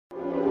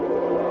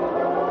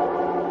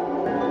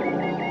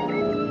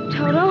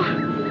Toto.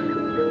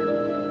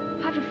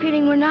 I have a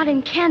feeling we're not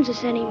in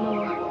Kansas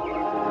anymore.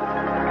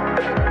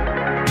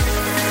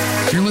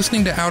 You're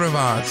listening to Out of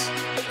Oz,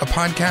 a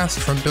podcast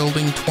from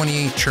Building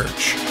 28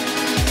 Church.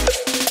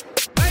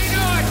 Pay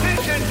no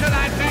attention to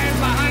that man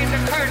behind the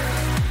curtain.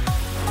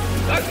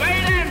 The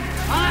Great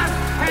Oz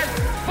has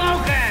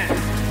spoken.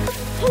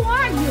 Who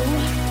are you?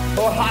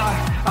 Oh,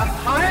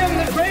 I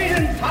am the great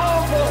and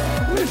powerful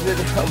Wizard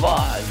of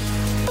Oz.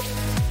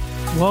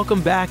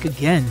 Welcome back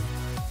again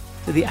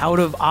to the Out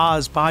of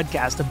Oz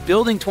podcast, a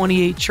Building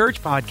 28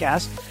 Church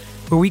podcast,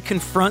 where we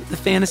confront the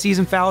fantasies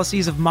and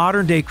fallacies of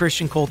modern-day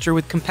Christian culture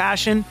with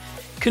compassion,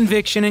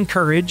 conviction, and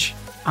courage.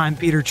 I'm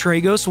Peter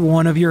Tragos,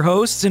 one of your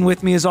hosts, and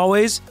with me, as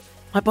always,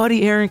 my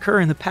buddy Aaron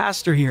Curran, the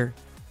pastor here.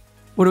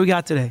 What do we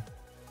got today?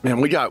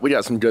 Man, we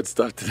got some good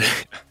stuff today.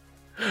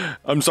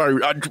 I'm sorry,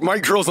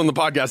 Mike Trill's on the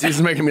podcast.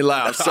 He's making me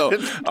laugh. So,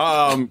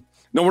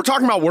 no, we're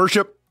talking about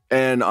worship,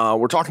 and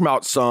we're talking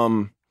about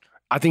some.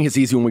 I think it's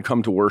easy when we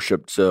come to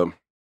worship to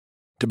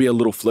be a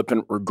little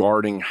flippant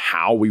regarding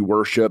how we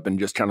worship and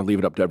just kind of leave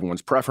it up to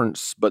everyone's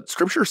preference. But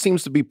Scripture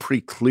seems to be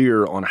pretty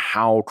clear on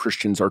how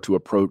Christians are to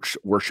approach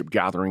worship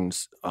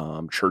gatherings,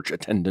 church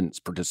attendance,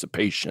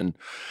 participation,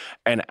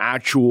 and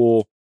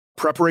actual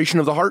preparation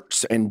of the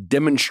hearts and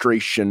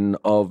demonstration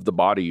of the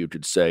body, you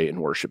could say, in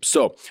worship.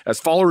 So as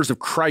followers of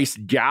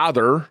Christ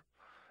gather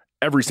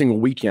every single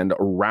weekend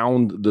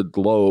around the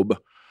globe,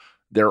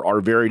 there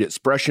are varied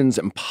expressions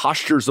and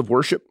postures of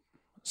worship.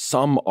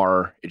 Some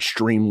are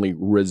extremely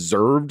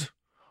reserved,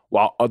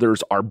 while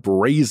others are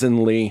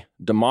brazenly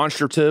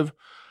demonstrative.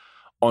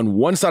 On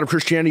one side of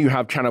Christianity, you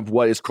have kind of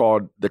what is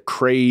called the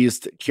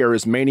crazed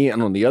charismania,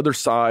 and on the other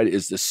side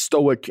is the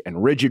stoic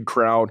and rigid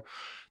crowd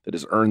that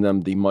has earned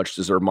them the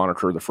much-deserved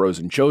moniker, the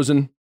Frozen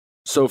Chosen.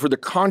 So for the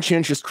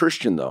conscientious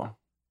Christian, though,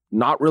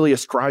 not really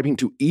ascribing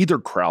to either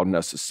crowd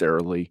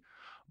necessarily,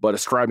 but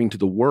ascribing to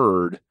the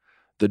Word,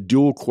 the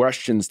dual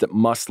questions that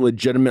must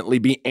legitimately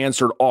be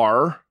answered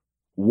are,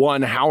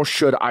 one, how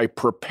should I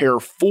prepare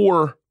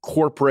for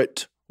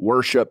corporate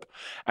worship?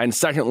 And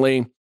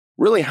secondly,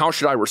 really, how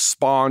should I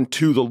respond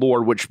to the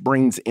Lord, which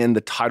brings in the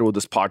title of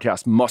this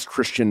podcast, Must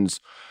Christians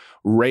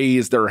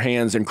Raise Their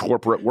Hands in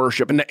Corporate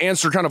Worship? And to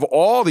answer kind of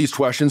all these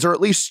questions, or at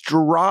least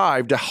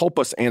strive to help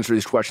us answer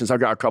these questions,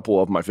 I've got a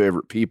couple of my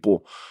favorite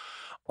people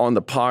on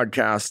the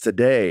podcast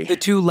today. The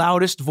two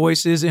loudest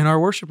voices in our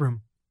worship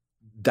room.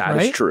 That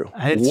right? is true.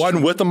 It's one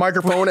true. with a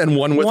microphone and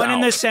one without. One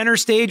in the center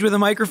stage with a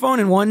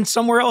microphone and one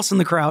somewhere else in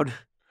the crowd.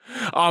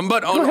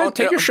 But Go ahead,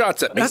 take your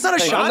shots at me. That's not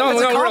a shot. No, That's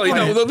a no, really.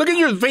 compliment. No, look at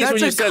your face That's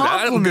when a you said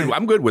that. compliment.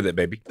 I'm good with it,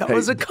 baby. That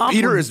was a compliment.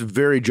 Peter is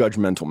very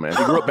judgmental, man.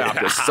 He grew up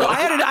Baptist. So. I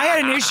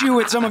had an issue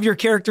with some of your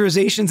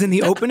characterizations in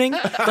the opening,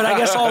 but I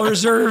guess I'll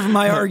reserve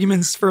my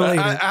arguments for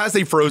later. As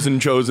a Frozen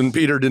Chosen,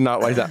 Peter did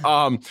not like that.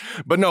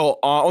 But no,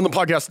 on the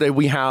podcast today,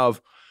 we have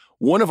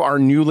one of our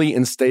newly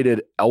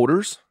instated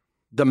elders,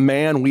 the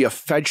man we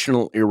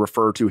affectionately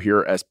refer to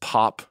here as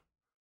Pop,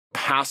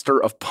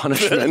 Pastor of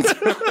Punishment.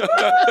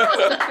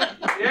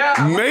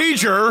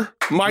 Major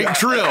Mike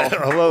Trill.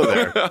 Hello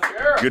there.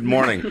 Good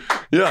morning.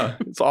 Yeah,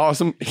 it's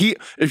awesome.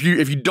 If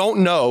you don't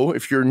know,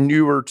 if you're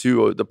newer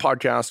to the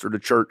podcast or the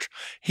church,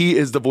 he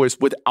is the voice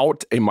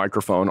without a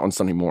microphone on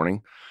Sunday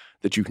morning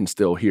that you can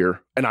still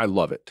hear, and I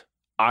love it.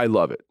 I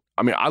love it.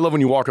 I mean, I love when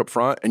you walk up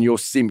front and you'll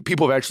see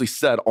people have actually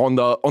said on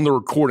the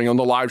recording, on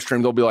the live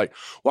stream, they'll be like,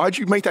 why'd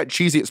you make that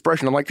cheesy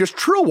expression? I'm like, just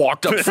Trill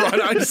walked up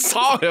front. I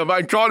saw him.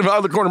 I caught him out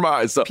of the corner of my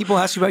eyes. So People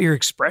ask you about your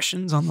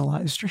expressions on the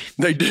live stream.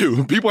 they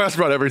do. People ask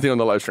about everything on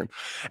the live stream.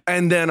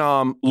 And then,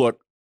 look,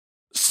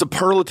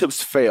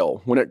 superlatives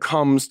fail when it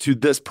comes to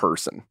this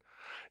person.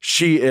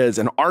 She is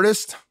an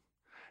artist.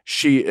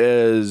 She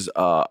is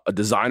a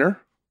designer.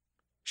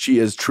 She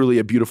is truly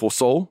a beautiful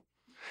soul.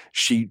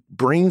 She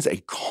brings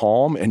a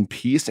calm and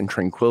peace and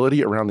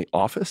tranquility around the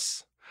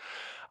office.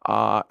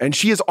 And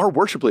she is our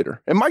worship leader.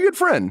 And my good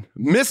friend,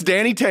 Miss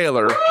Danny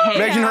Taylor,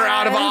 making her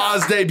Out of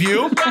Oz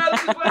debut.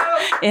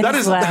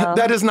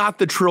 That is not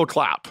the Trill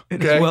clap.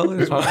 Okay?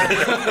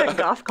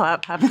 Golf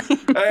clap happening.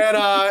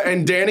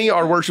 And Danny,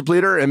 our worship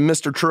leader, and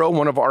Mr. Trill,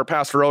 one of our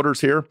pastor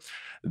elders here,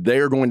 they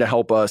are going to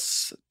help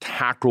us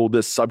tackle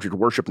this subject of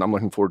worship, and I'm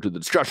looking forward to the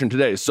discussion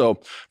today.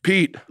 So,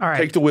 Pete, All right.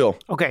 take the wheel.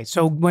 Okay,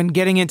 so when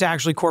getting into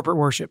actually corporate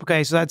worship,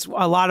 okay, so that's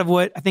a lot of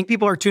what I think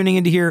people are tuning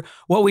in to hear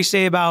what we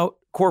say about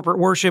corporate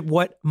worship,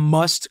 what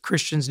must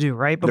Christians do,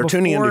 right? But They're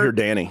tuning in to hear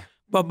Danny.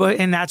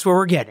 And that's where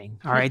we're getting.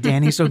 All right,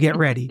 Danny, so get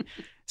ready.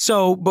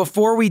 So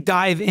before we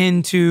dive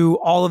into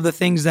all of the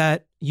things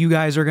that you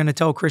guys are going to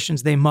tell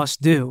Christians they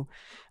must do,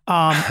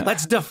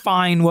 let's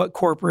define what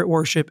corporate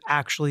worship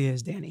actually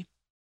is, Danny.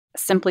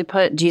 Simply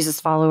put,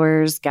 Jesus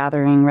followers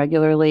gathering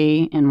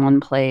regularly in one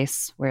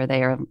place where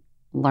they are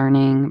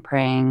learning,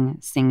 praying,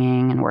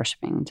 singing, and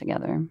worshiping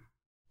together.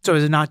 So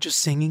is it not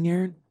just singing,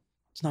 Aaron?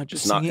 It's not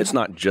just singing? It's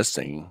not just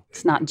singing.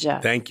 It's not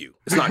just. Thank you.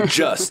 It's not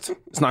just.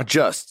 It's not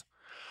just.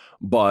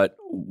 But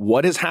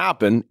what has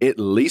happened, at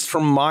least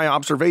from my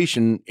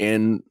observation,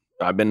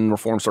 I've been in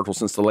Reformed circles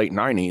since the late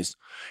 90s,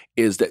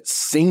 is that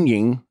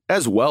singing,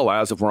 as well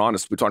as, if we're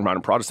honest, we're talking about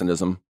in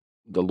Protestantism,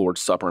 the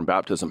Lord's Supper and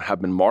baptism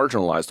have been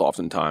marginalized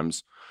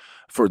oftentimes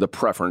for the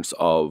preference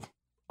of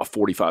a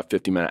 45,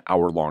 50-minute,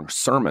 hour-long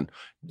sermon.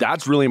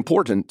 That's really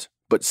important,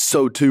 but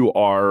so too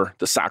are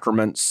the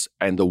sacraments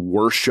and the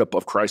worship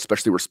of Christ,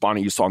 especially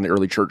responding. You saw in the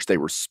early church, they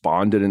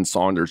responded in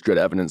song. There's good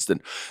evidence that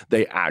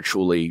they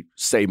actually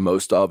say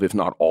most of, if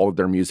not all of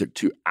their music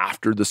to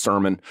after the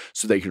sermon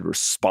so they could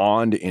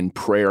respond in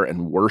prayer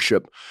and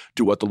worship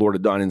to what the Lord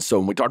had done. And so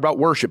when we talk about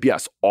worship,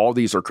 yes, all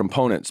these are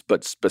components,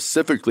 but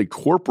specifically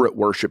corporate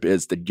worship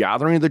is the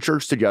gathering of the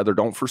church together.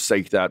 Don't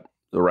forsake that.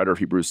 The writer of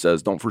Hebrews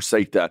says, don't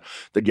forsake that.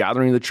 The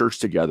gathering of the church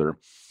together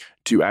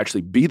to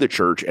actually be the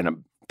church, and a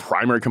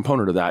primary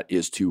component of that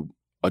is to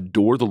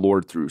adore the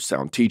Lord through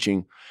sound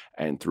teaching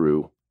and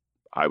through,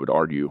 I would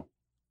argue,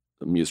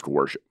 the musical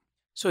worship.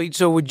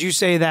 So would you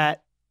say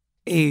that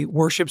a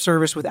worship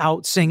service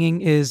without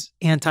singing is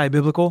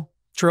anti-biblical,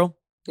 Trill?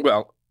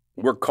 Well,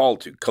 we're called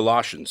to.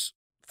 Colossians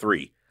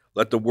 3.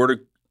 Let the word of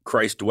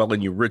Christ dwell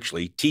in you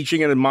richly,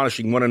 teaching and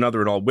admonishing one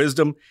another in all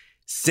wisdom,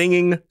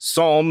 singing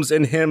psalms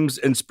and hymns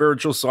and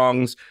spiritual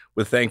songs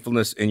with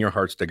thankfulness in your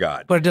hearts to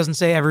God. But it doesn't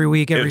say every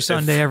week, every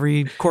Sunday,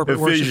 every corporate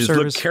worship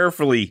service. Look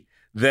carefully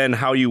then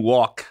how you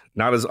walk,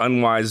 not as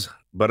unwise,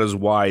 but as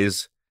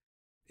wise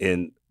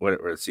in,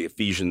 let's see,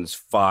 Ephesians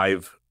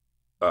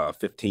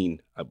 5:15,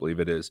 I believe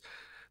it is.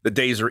 The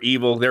days are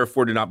evil,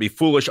 therefore do not be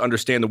foolish,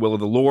 understand the will of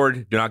the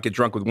Lord. Do not get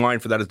drunk with wine,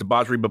 for that is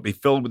debauchery, but be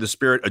filled with the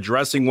Spirit,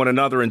 addressing one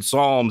another in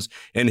psalms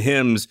and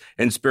hymns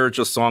and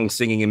spiritual songs,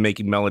 singing and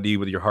making melody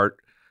with your heart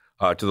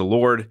to the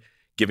Lord,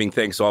 giving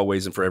thanks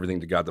always and for everything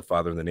to God the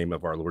Father in the name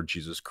of our Lord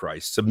Jesus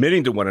Christ,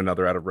 submitting to one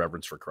another out of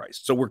reverence for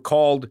Christ. So we're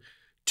called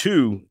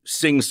to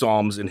sing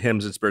psalms and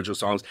hymns and spiritual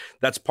songs.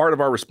 That's part of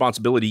our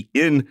responsibility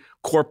in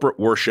corporate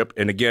worship.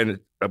 And again,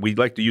 we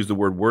like to use the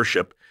word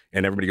worship,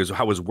 and everybody goes,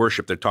 how is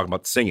worship? They're talking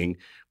about singing.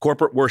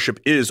 Corporate worship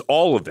is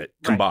all of it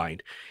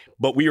combined. Right.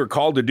 But we are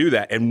called to do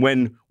that. And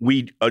when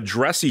we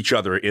address each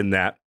other in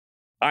that,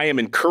 I am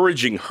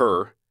encouraging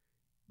her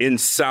in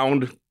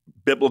sound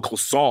biblical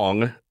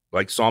song,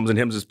 like psalms and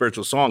hymns and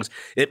spiritual songs.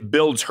 It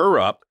builds her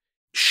up.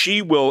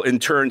 She will in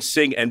turn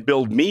sing and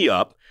build me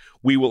up.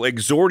 We will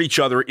exhort each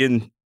other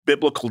in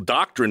biblical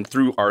doctrine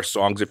through our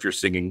songs if you're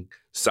singing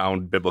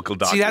sound biblical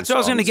doctrine. See, that's what I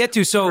was going to get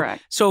to.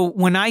 So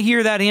when I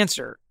hear that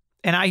answer,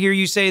 and I hear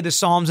you say the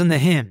psalms and the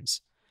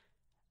hymns,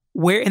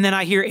 and then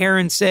I hear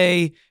Aaron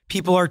say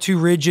people are too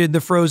rigid,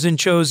 the frozen,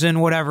 chosen,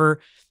 whatever.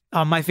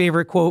 My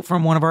favorite quote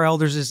from one of our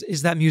elders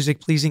is that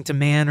music pleasing to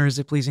man or is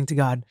it pleasing to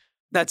God?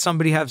 That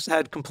somebody has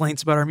had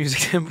complaints about our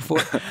music to him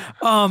before.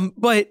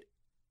 But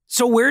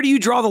so where do you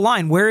draw the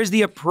line? Where is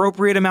the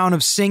appropriate amount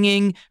of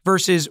singing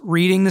versus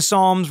reading the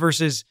Psalms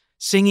versus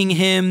singing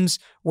hymns?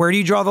 Where do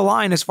you draw the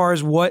line as far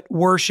as what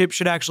worship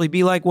should actually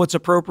be like, what's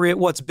appropriate,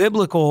 what's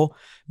biblical?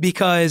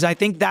 Because I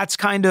think that's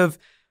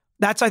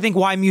I think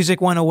why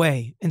music went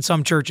away in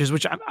some churches,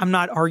 which I'm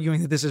not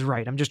arguing that this is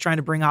right. I'm just trying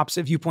to bring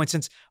opposite viewpoints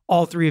since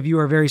all three of you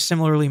are very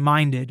similarly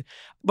minded.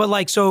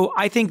 But so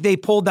I think they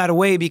pulled that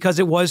away because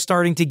it was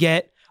starting to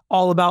get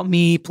all about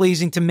me,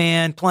 pleasing to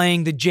man,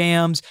 playing the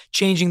jams,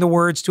 changing the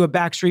words to a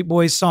Backstreet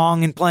Boys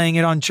song and playing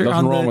it on church.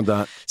 Nothing wrong with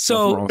that.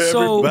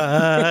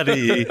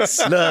 Everybody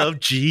love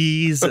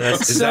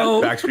Jesus. Is that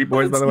Backstreet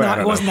Boys, by the way?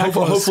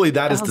 Hopefully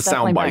that is the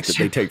sound bite that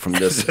they take from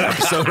this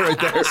episode right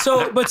there.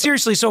 But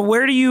seriously, so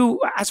where do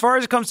you, as far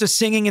as it comes to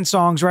singing and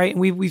songs, right?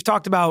 And we've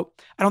talked about,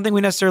 I don't think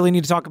we necessarily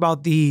need to talk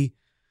about the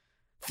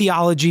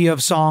theology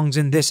of songs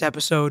in this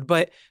episode,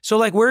 but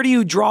so where do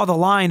you draw the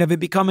line of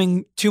it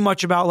becoming too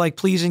much about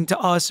pleasing to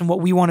us and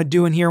what we want to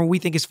do in here and what we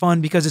think is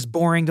fun because it's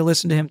boring to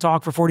listen to him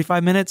talk for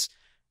 45 minutes?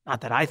 Not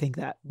that I think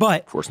that,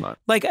 but of course not.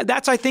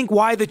 That's, I think,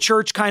 why the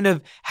church kind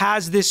of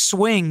has this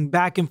swing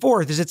back and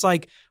forth is it's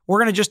we're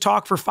going to just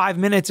talk for 5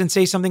 minutes and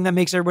say something that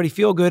makes everybody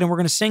feel good. And we're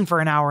going to sing for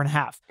an hour and a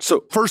half.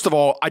 So first of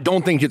all, I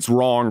don't think it's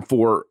wrong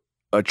for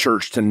a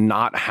church to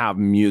not have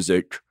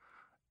music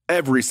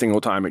every single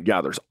time it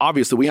gathers.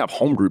 Obviously, we have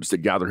home groups that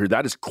gather here.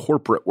 That is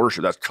corporate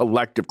worship. That's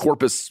collective.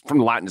 Corpus from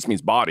the Latin just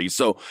means body.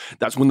 So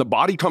that's when the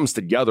body comes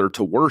together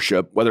to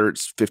worship, whether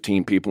it's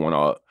 15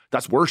 people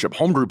that's worship.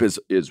 Home group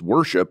is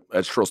worship,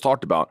 as Trill's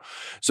talked about.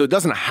 So it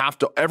doesn't have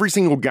to, every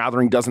single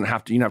gathering doesn't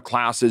have to, you can have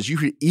classes. You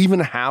could even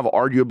have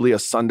arguably a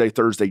Sunday,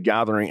 Thursday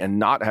gathering and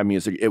not have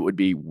music. It would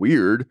be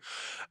weird.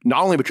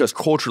 Not only because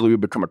culturally we've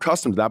become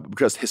accustomed to that, but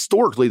because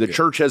historically the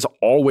church has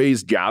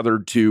always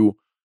gathered to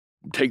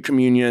take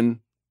communion,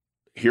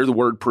 hear the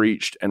word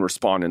preached, and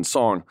respond in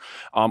song.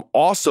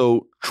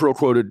 Also, Trill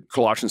quoted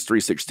Colossians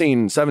 3:16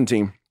 and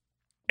 17,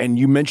 and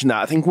you mentioned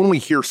that. I think when we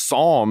hear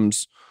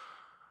Psalms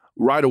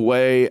right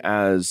away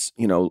as,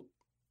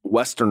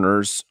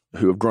 Westerners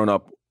who have grown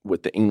up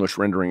with the English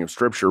rendering of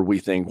Scripture, we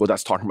think, well,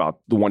 that's talking about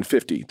the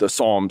 150, the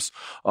Psalms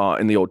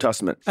in the Old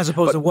Testament. As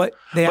opposed to what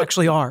they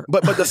actually are.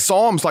 But the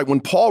Psalms, when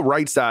Paul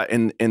writes that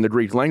in the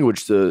Greek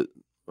language to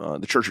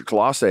the church at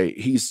Colossae,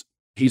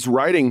 he's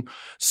writing,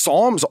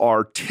 Psalms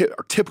are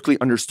typically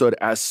understood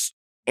as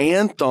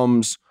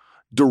anthems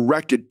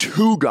directed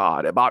to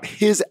God about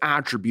his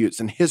attributes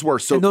and his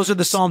works. And those are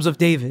the Psalms of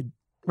David.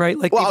 right?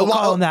 Like Well, people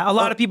call them that. A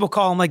lot of people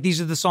call them like,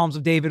 these are the Psalms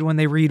of David when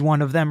they read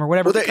one of them or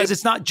whatever, because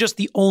it's not just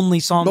the only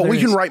psalm. But we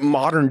can write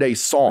modern day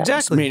songs.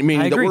 Exactly. Meaning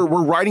I that agree.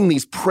 we're writing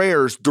these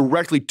prayers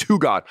directly to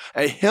God.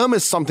 A hymn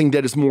is something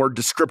that is more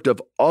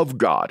descriptive of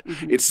God.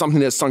 It's something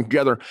that's sung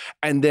together.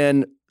 And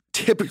then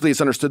typically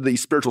it's understood that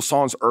these spiritual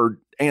songs are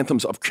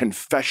anthems of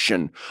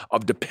confession,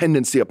 of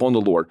dependency upon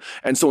the Lord.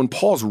 And so when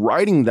Paul's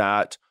writing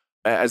that,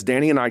 as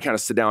Danny and I kind of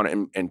sit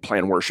down and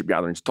plan worship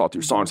gatherings, talk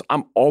through songs,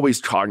 we're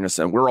always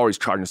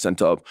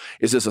cognizant of,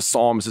 is this a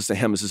psalm? Is this a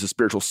hymn? Is this a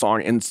spiritual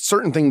song? And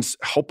certain things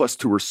help us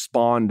to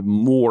respond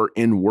more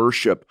in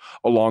worship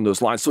along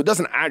those lines. So it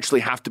doesn't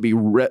actually have to be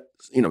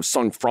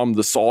sung from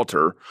the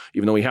Psalter,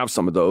 even though we have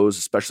some of those,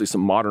 especially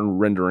some modern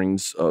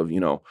renderings of,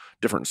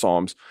 different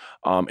psalms.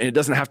 And it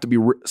doesn't have to be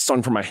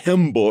sung from a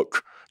hymn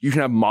book. You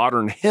can have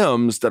modern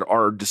hymns that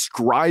are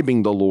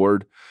describing the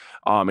Lord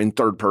in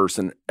third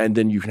person, and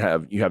then you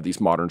have these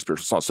modern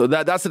spiritual songs. So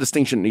that's a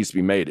distinction that needs to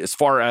be made. As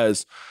far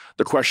as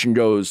the question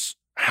goes,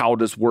 how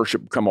does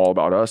worship become all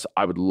about us?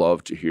 I would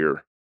love to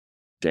hear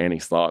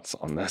Danny's thoughts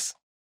on this.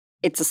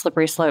 It's a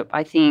slippery slope.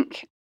 I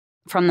think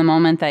from the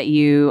moment that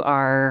you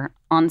are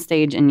on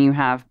stage and you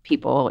have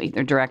people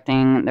either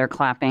directing, they're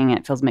clapping,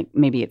 it feels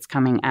maybe it's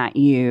coming at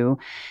you,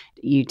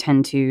 you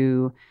tend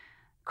to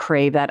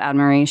crave that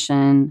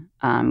admiration.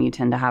 You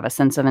tend to have a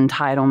sense of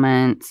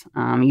entitlement.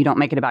 You don't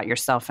make it about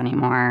yourself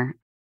anymore.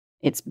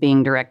 It's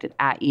being directed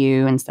at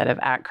you instead of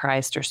at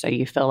Christ, or so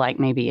you feel like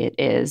maybe it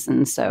is.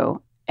 And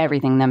so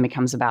everything then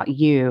becomes about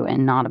you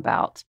and not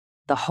about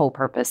the whole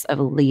purpose of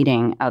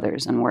leading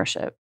others in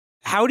worship.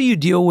 How do you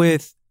deal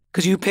with,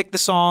 because you pick the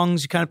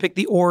songs, you kind of pick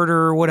the order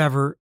or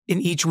whatever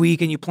in each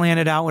week and you plan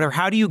it out, whatever.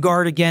 How do you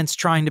guard against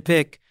trying to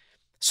pick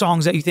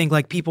songs that you think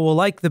like people will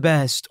like the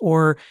best,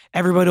 or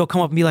everybody will come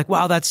up and be like,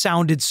 wow, that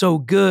sounded so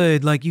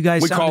good. Like you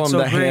guys sounded so great. We call them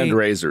the hand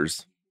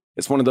raisers.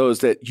 It's one of those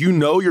that you're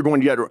going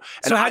to get.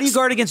 So how do you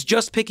guard against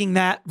just picking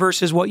that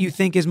versus what you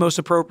think is most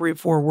appropriate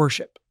for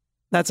worship?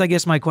 That's, I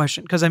guess, my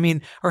question. Because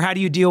or how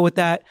do you deal with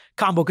that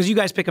combo? Because you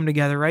guys pick them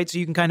together, right? So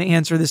you can kind of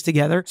answer this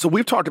together. So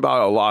we've talked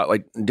about it a lot.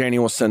 Like Danny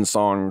will send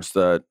songs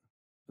that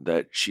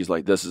she's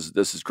like, this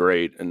is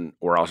great.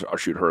 Or I'll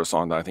shoot her a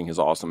song that I think is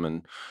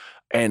awesome.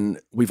 And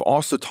we've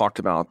also talked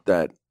about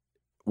that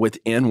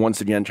within, once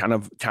again, kind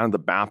of the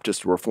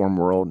Baptist Reform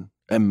world,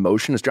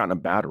 emotion has gotten a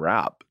bad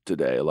rap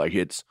today. Like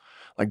it's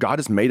like God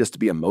has made us to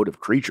be emotive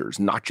creatures,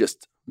 not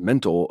just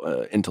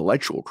mental,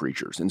 intellectual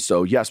creatures. And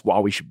so, yes,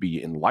 while we should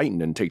be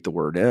enlightened and take the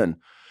word in,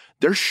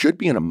 there should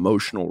be an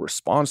emotional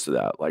response to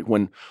that. Like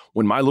when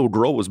my little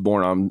girl was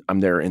born, I'm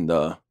there in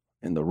the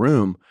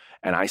room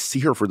and I see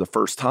her for the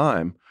first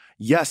time.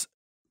 Yes,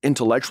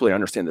 intellectually, I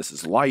understand this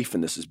is life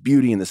and this is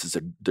beauty and this is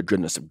the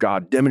goodness of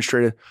God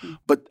demonstrated.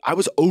 But I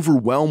was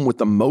overwhelmed with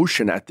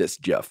emotion at this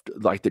gift,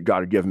 like that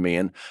God had given me.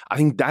 And I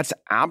think that's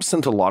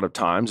absent a lot of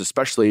times,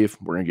 especially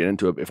if we're going to get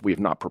into it, if we have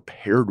not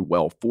prepared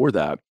well for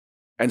that.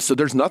 And so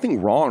there's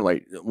nothing wrong.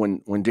 Like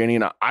when Danny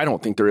and I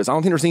don't think there is. I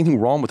don't think there's anything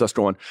wrong with us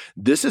going,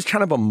 this is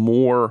kind of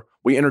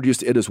we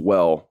introduced it as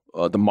well,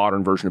 the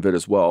modern version of it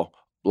as well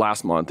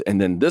last month.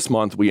 And then this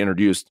month we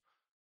introduced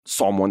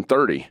Psalm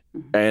 130,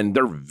 and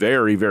they're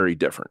very, very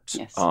different.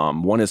 Yes.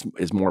 One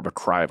is more of a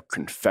cry of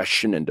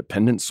confession and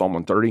dependence, Psalm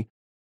 130,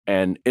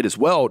 and it as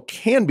well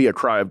can be a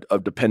cry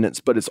of dependence,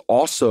 but it's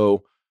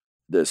also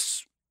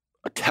this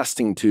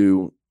attesting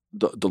to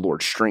the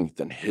Lord's strength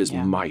and His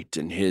might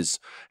and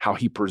how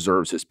He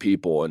preserves His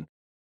people,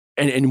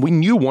 and we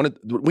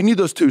knew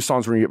those two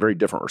songs were going to get very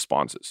different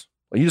responses.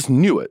 Like you just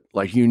knew it.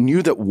 Like you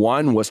knew that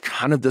one was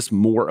kind of this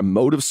more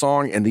emotive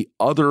song, and the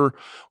other,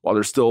 while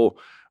there's still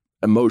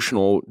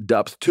emotional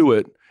depth to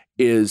it,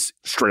 is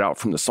straight out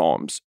from the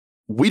Psalms.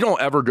 We don't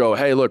ever go,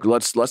 hey, look,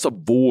 let's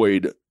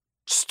avoid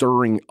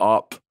stirring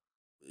up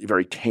a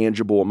very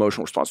tangible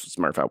emotional response. As a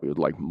matter of fact, we would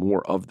like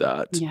more of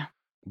that. Yeah.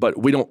 But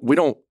I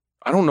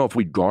don't know if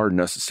we guard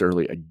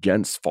necessarily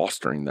against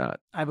fostering that.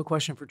 I have a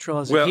question for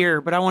Trill here,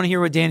 but I want to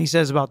hear what Danny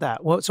says about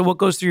that. So what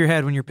goes through your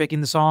head when you're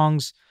picking the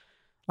songs?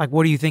 Like,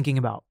 what are you thinking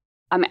about?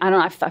 I mean,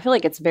 I feel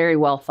like it's very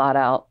well thought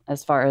out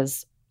as far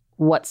as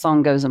what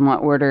song goes in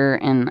what order,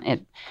 and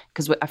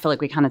because I feel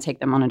like we kind of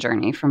take them on a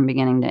journey from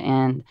beginning to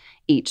end.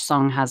 Each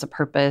song has a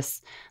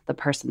purpose. The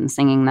person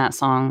singing that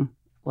song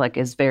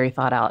is very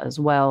thought out as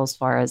well as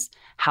far as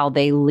how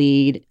they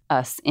lead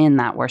us in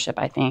that worship,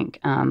 I think.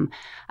 I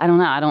don't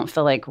know. I don't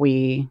feel like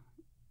I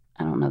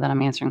don't know that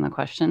I'm answering the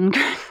question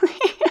correctly.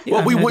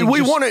 Well, we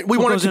want it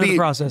to be,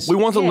 we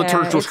want the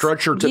liturgical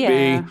structure to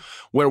be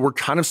where we're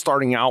kind of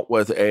starting out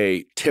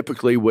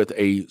typically with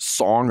a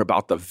song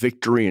about the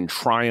victory and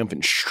triumph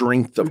and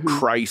strength of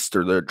Christ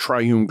or the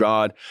triune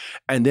God.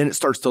 And then it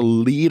starts to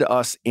lead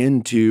us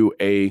into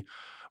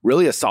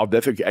really a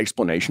salvific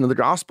explanation of the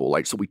gospel.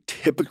 Like, so we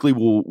typically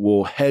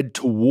will head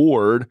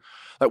toward,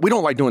 like we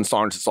don't like doing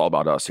songs that's all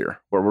about us here,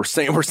 where we're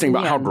singing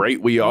about how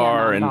great we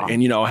are and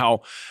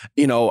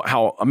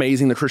how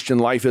amazing the Christian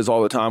life is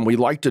all the time. We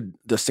like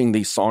to sing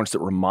these songs that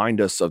remind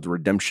us of the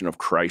redemption of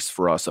Christ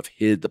for us, of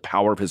the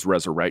power of his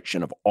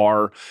resurrection, of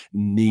our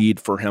need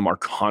for him, our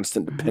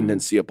constant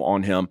dependency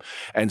upon him.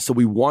 And so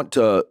we want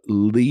to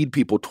lead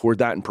people toward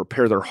that and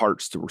prepare their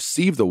hearts to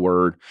receive the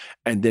word,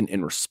 and then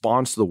in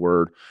response to the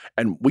word.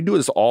 And we do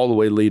this all the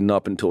way leading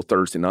up until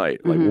Thursday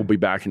night. Like we'll be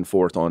back and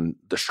forth on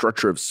the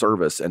structure of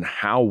service and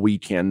how we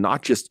can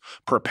not just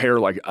prepare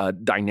like a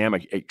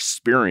dynamic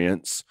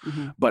experience,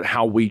 but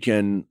how we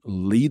can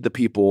lead the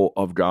people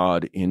of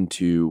God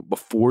into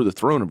before the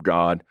throne of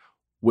God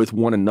with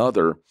one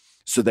another,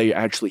 so they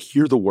actually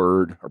hear the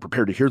word, are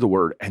prepared to hear the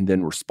word, and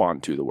then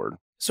respond to the word.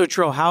 So,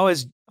 Trill, how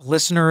as a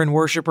listener and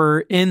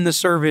worshiper in the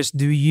service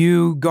do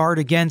you guard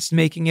against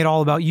making it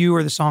all about you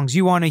or the songs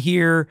you want to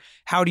hear?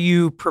 How do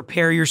you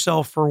prepare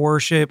yourself for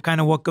worship? Kind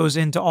of what goes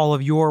into all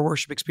of your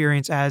worship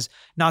experience as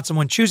not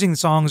someone choosing the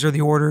songs or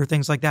the order,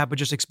 things like that, but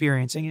just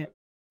experiencing it?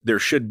 There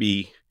should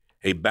be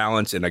a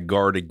balance and a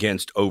guard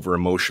against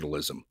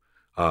over-emotionalism.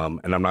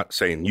 And I'm not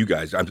saying you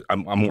guys.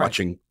 I'm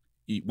watching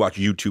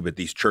YouTube at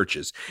these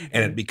churches,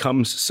 and it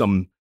becomes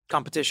some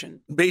competition.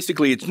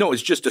 Basically,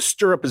 it's just to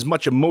stir up as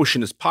much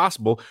emotion as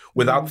possible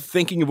without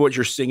thinking of what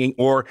you're singing,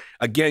 or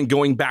again,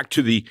 going back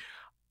to the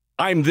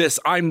I'm this,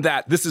 I'm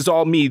that, this is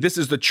all me, this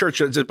is the church,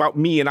 it's about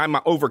me, and I'm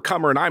an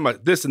overcomer, and I'm a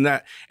this and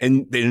that.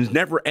 And there's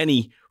never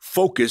any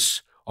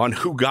focus on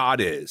who God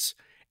is.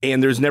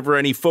 And there's never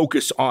any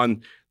focus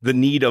on the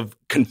need of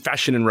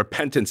confession and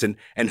repentance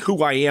and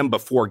who I am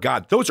before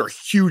God. Those are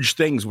huge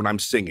things when I'm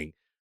singing.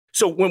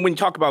 So when you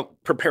talk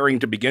about preparing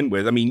to begin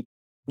with, I mean,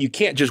 you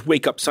can't just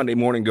wake up Sunday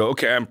morning and go,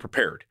 okay, I'm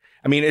prepared.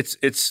 I mean,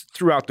 it's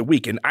throughout the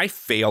week, and I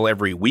fail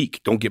every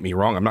week. Don't get me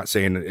wrong. I'm not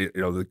saying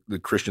the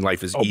Christian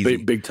life is easy.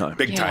 Big time.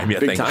 Big time. Yeah,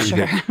 big time. Sure.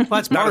 Well,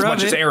 that's not part as of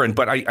much it. as Aaron,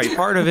 but It's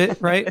part of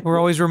it, right? We're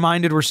always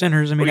reminded we're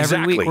sinners. I mean,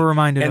 exactly. Every week we're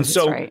reminded and of it.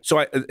 so, right.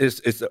 so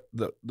it's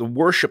the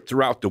worship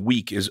throughout the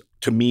week is,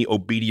 to me,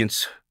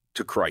 obedience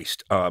to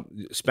Christ,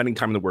 spending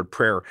time in the Word,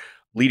 prayer,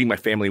 leading my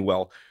family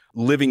well,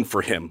 living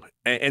for Him,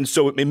 and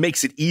so it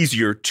makes it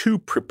easier to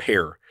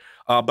prepare.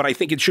 But I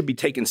think it should be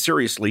taken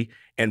seriously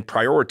and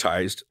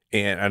prioritized.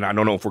 And I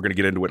don't know if we're going to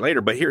get into it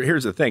later, but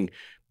here's the thing.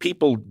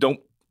 People don't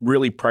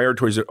really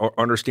prioritize or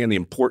understand the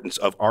importance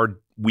of our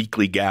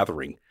weekly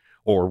gathering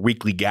or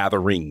weekly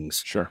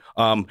gatherings. Sure.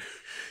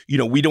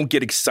 We don't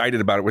get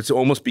excited about it. It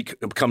almost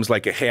becomes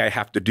like a, hey, I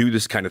have to do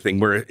this kind of thing,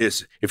 where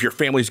it's, if your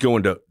family's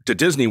going to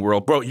Disney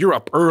World, bro, you're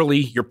up early,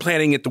 you're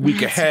planning it the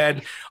week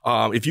ahead.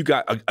 If you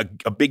got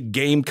a big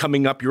game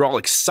coming up, you're all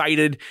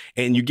excited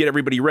and you get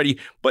everybody ready.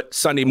 But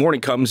Sunday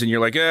morning comes and you're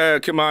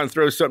like, come on,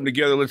 throw something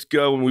together, let's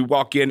go. And we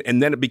walk in,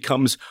 and then it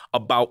becomes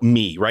about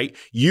me, right?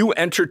 You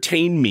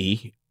entertain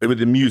me with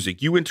the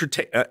music. You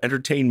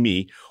entertain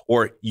me,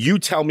 or you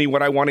tell me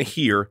what I want to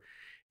hear.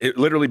 It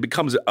literally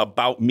becomes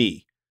about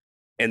me.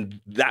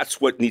 And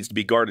that's what needs to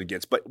be guarded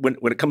against. But when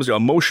it comes to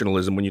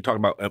emotionalism, when you talk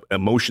about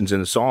emotions in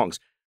the songs,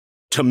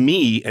 to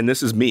me, and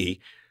this is me,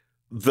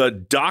 the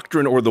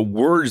doctrine or the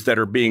words that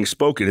are being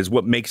spoken is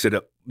what makes it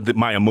that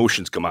my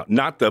emotions come out,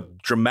 not the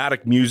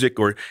dramatic music.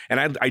 I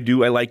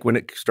like when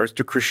it starts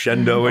to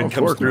crescendo and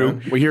comes through.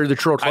 Man. We hear the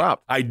trill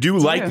clap. I do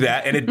like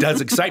that, and it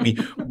does excite me.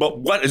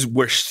 But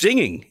we're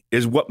singing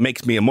is what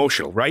makes me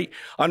emotional, right?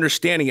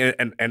 Understanding,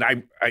 and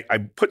I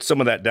put some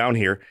of that down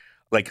here.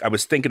 Like I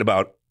was thinking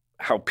about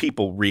how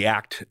people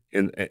react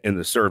in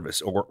the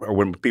service or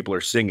when people are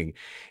singing.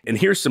 And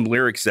here's some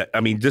lyrics that, I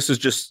mean, this is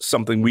just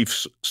something we've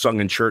sung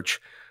in church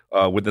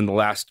within the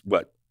last,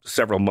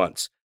 several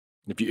months.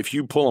 If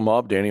you pull them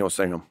up, Danny will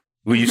sing them.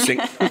 Will you sing?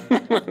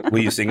 Will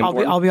you sing them?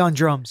 I'll be on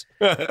drums.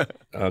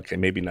 Okay,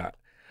 maybe not.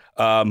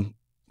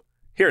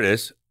 Here it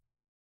is.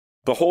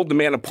 Behold the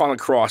man upon the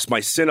cross,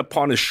 my sin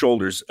upon his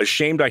shoulders.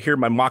 Ashamed, I hear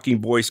my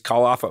mocking voice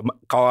call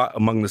out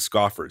among the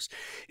scoffers.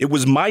 It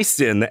was my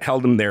sin that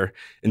held him there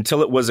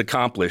until it was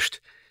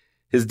accomplished.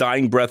 His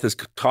dying breath has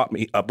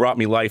brought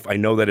me life. I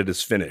know that it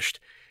is finished.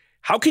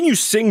 How can you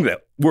sing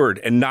that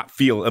word and not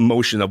feel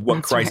emotion of what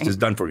That's Christ right. has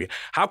done for you?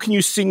 How can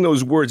you sing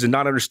those words and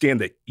not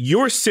understand that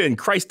your sin,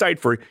 Christ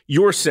died for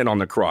your sin on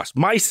the cross,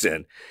 my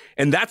sin?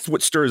 And that's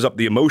what stirs up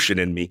the emotion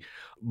in me,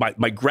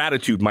 my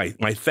gratitude, my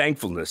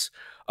thankfulness.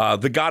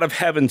 The God of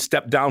heaven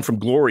stepped down from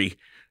glory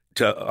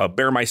to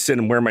bear my sin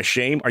and wear my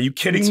shame. Are you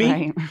kidding That's me?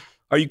 right.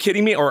 Are you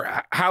kidding me?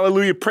 Or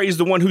hallelujah, praise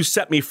the one who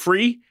set me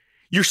free.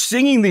 You're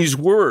singing these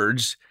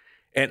words,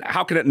 and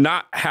how can it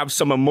not have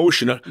some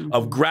emotion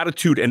of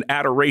gratitude and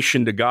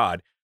adoration to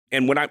God?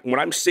 And when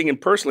I'm singing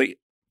personally,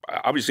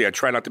 obviously I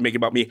try not to make it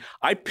about me.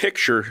 I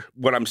picture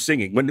what I'm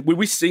singing. When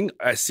we sing,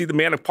 I see the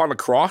man upon the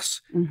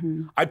cross.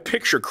 Mm-hmm. I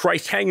picture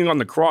Christ hanging on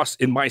the cross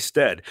in my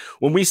stead.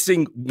 When we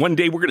sing, one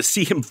day we're going to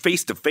see him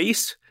face to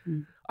face.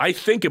 I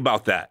think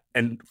about that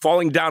and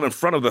falling down in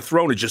front of the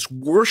throne and just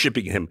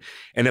worshiping him.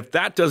 And if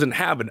that doesn't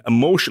have an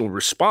emotional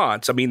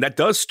response, I mean, that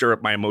does stir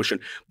up my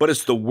emotion, but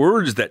it's the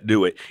words that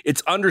do it.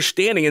 It's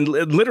understanding. And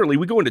literally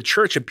we go into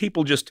church and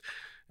people just,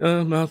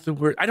 Mouth the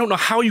word. I don't know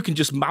how you can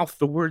just mouth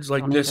the words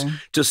like this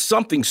either. to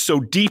something so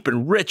deep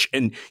and rich.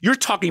 And you're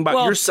talking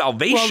about your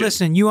salvation. Well,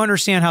 listen, you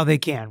understand how they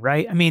can,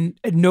 right? I mean,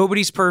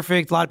 nobody's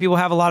perfect. A lot of people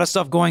have a lot of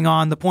stuff going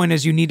on. The point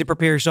is you need to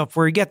prepare yourself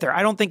before you get there.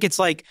 I don't think it's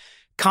like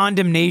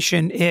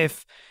condemnation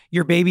if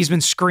your baby's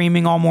been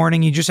screaming all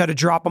morning, you just had to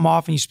drop them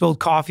off and you spilled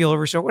coffee all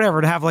over, so whatever,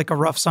 to have like a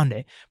rough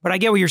Sunday. But I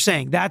get what you're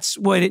saying. That's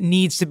what it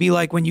needs to be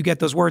like when you get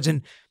those words.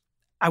 And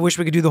I wish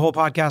we could do the whole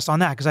podcast on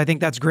that because I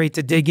think that's great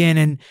to dig in.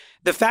 And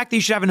the fact that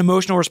you should have an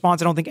emotional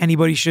response, I don't think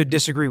anybody should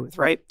disagree with,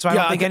 right? So I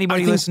don't think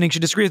anybody listening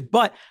should disagree with.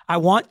 But I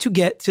want to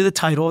get to the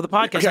title of the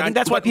podcast. Okay, I think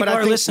that's why people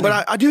are listening.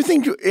 But I do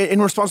think,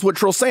 in response to what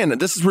Trill's saying, that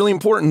this is really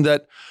important,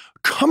 that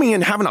coming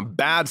in, having a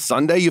bad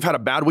Sunday, you've had a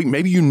bad week,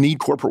 maybe you need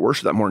corporate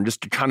worship that morning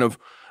just to kind of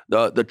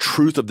the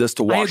truth of this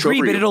to wash over you.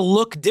 I agree, but it'll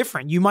look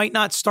different. You might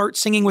not start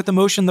singing with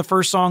emotion the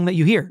first song that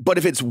you hear. But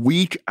if it's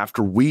week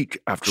after week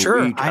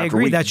after week, I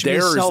agree. That should be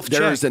a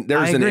self-check.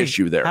 There's an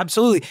issue there.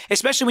 Absolutely.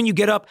 Especially when you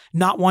get up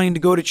not wanting to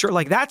go to church.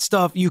 Like that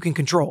stuff you can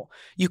control.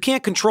 You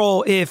can't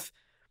control if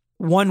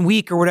 1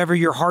 week or whatever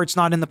your heart's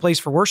not in the place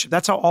for worship.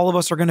 That's how all of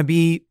us are going to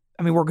be.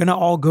 I mean, we're going to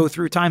all go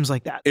through times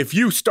like that. If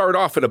you start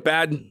off at a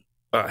bad,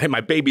 hey,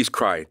 my baby's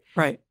crying.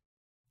 Right.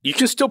 You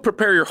can still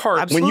prepare your heart.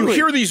 Absolutely. When you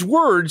hear these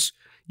words,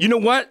 you know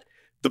what?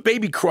 The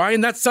baby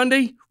crying that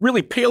Sunday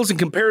really pales in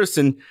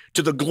comparison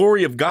to the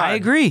glory of God. I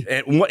agree.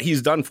 And what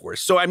he's done for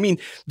us. So, I mean,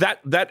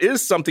 that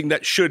is something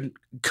that should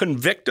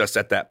convict us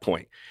at that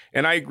point.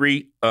 And I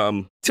agree.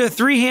 To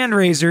 3 hand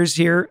raisers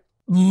here,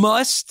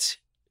 must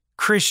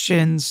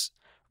Christians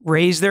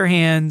raise their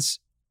hands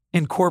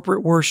in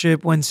corporate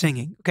worship when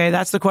singing? Okay,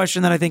 that's the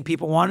question that I think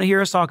people want to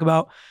hear us talk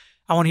about.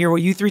 I want to hear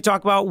what you 3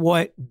 talk about,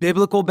 what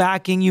biblical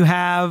backing you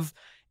have,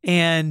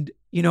 and,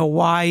 you know,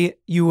 why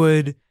you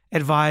would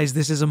advise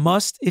this is a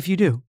must if you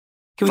do.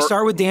 Can we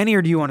start with Danny,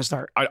 or do you want to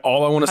start? I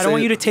don't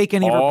want you to take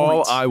any of her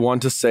points. All I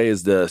want to say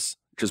is this,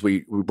 because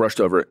we brushed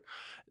over it.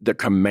 The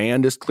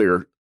command is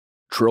clear.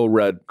 Trill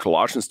read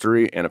Colossians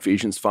 3 and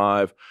Ephesians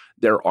 5.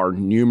 There are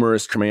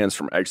numerous commands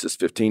from Exodus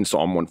 15,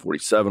 Psalm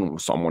 147,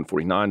 Psalm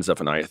 149,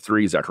 Zephaniah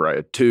 3,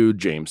 Zechariah 2,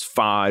 James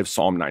 5,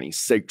 Psalm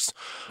 96,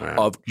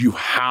 of you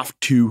have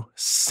to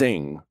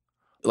sing.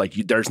 Like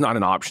there's not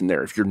an option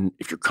there. If you're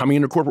coming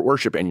into corporate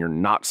worship and you're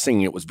not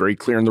singing, it was very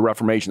clear in the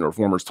Reformation, the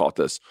Reformers taught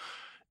this,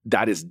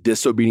 that is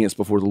disobedience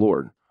before the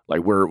Lord.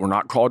 Like we're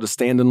not called to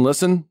stand and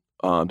listen.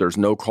 There's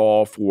no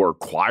call for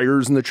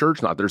choirs in the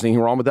church. Not that there's anything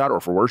wrong with that,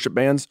 or for worship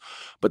bands,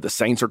 but the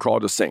saints are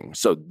called to sing.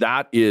 So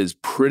that is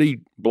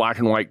pretty black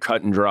and white,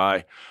 cut and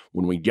dry.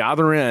 When we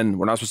gather in,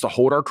 we're not supposed to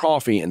hold our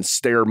coffee and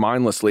stare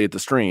mindlessly at the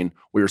screen.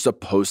 We are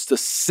supposed to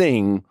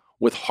sing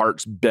with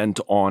hearts bent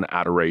on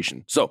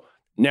adoration. So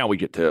now we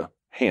get to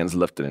hands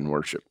lifted in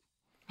worship.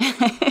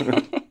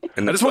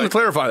 And I just want to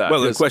clarify that.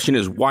 Well, the question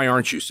is, why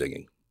aren't you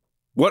singing?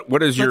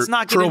 What is your...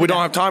 True, we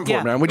don't have time for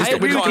it, man. We get to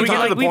the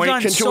point. We've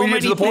done so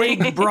many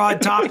big,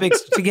 broad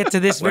topics to get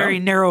to this very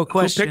narrow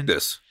question. Who picked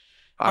this?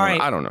 All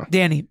right, I don't know.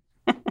 Danny,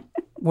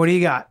 what do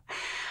you got?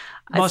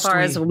 Do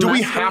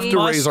we have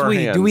to raise our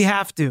hands? Do we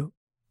have to?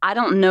 I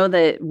don't know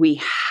that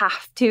we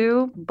have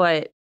to,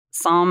 but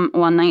Psalm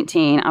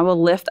 119, I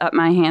will lift up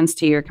my hands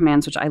to your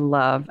commands, which I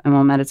love, and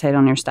will meditate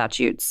on your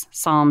statutes.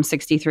 Psalm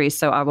 63,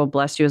 so I will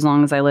bless you as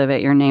long as I live.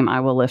 At your name,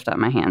 I will lift up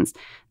my hands.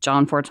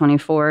 John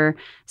 4:24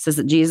 says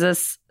that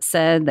Jesus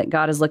said that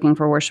God is looking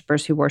for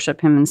worshipers who worship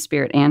him in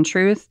spirit and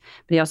truth.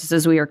 But he also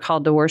says we are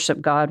called to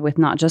worship God with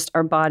not just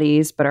our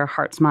bodies, but our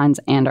hearts, minds,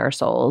 and our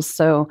souls.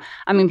 So,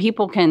 I mean,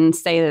 people can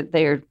say that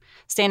they're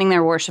standing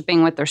there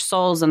worshiping with their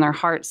souls and their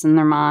hearts and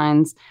their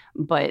minds,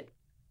 but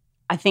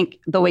I think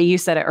the way you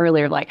said it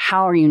earlier, like,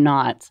 how are you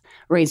not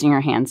raising your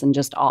hands in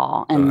just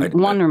awe and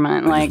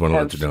wonderment? I just want to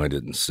let you know I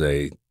didn't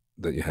say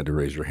that you had to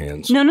raise your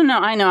hands. No,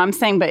 I know. I'm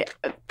saying, but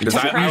because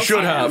you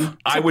should have.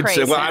 I would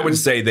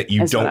say that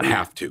you don't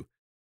have to.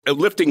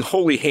 Lifting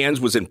holy hands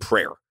was in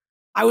prayer.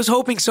 I was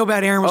hoping so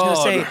bad Aaron was going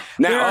to say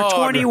there are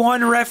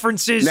 21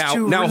 references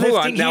to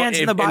lifting hands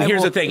in the Bible. And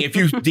here's the thing. If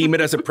you deem it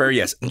as a prayer,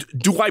 yes.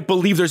 Do I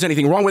believe there's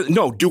anything wrong with it?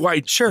 No. Do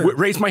I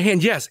raise my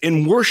hand? Yes.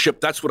 In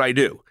worship, that's what I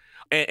do.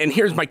 And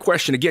here's my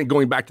question, again,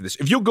 going back to this.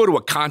 If you'll go to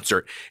a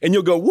concert and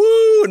you'll go,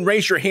 woo, and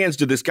raise your hands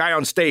to this guy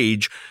on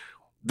stage,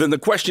 then the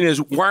question is,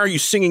 why are you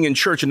singing in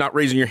church and not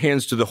raising your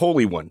hands to the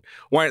Holy One?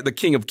 Why the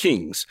King of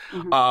Kings?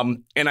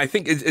 Mm-hmm. And I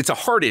think it's a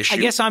hard issue. I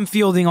guess I'm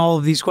fielding all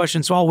of these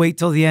questions, so I'll wait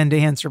till the end to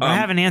answer. But I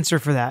have an answer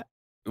for that.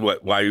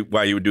 Why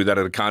you would do that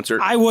at a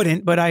concert? I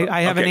wouldn't, but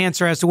I have an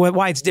answer as to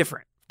why it's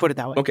different. Put it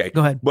that way. Okay.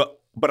 Go ahead.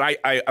 But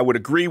I would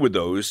agree with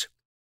those.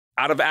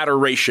 Out of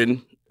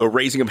adoration, a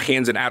raising of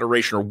hands in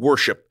adoration or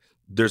worship,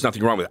 there's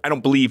nothing wrong with it. I don't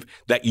believe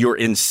that you're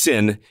in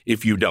sin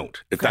if you don't,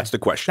 if that's the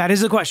question. That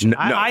is the question. No.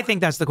 I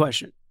think that's the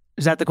question.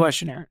 Is that the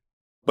question, Aaron?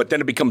 But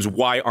then it becomes,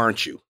 why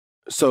aren't you?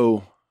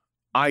 So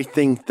I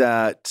think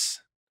that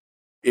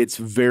it's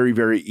very,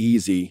 very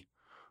easy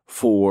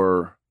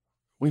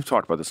we've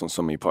talked about this on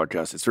so many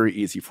podcasts, it's very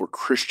easy for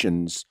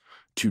Christians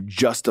to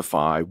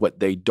justify what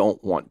they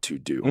don't want to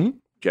do. Mm-hmm.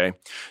 Okay.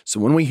 So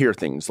when we hear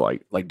things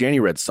like Danny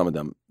read some of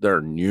them, there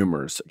are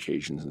numerous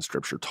occasions in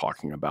Scripture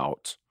talking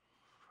about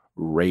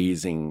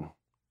raising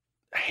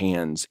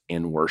hands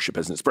in worship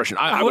as an expression?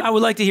 I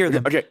would like to hear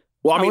them. Okay.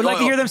 Well, I would like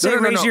to hear them say,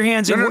 raise your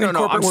hands in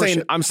corporate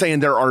worship. I'm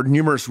saying there are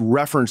numerous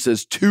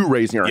references to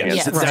raising our hands.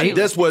 Yes, right.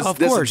 This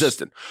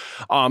existed.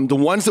 The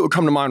ones that would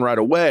come to mind right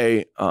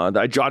away that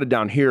I jotted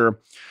down here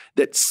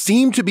that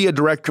seem to be a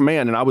direct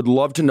command, and I would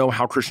love to know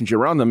how Christians get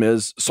around them,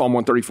 is Psalm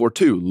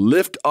 134:2.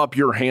 Lift up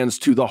your hands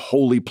to the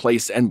holy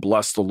place and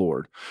bless the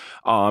Lord.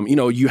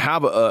 You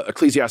have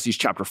Ecclesiastes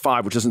chapter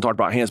 5, which doesn't talk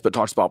about hands, but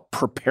talks about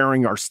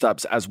preparing our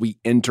steps as we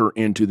enter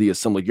into the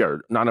assembly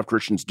together. Not enough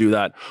Christians do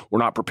that. We're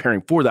not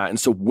preparing for that. And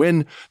so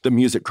when the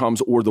music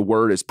comes or the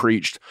word is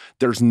preached,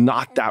 there's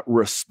not that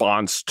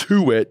response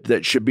to it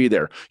that should be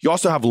there. You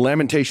also have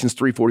Lamentations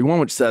 3:41,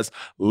 which says,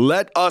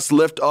 let us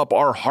lift up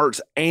our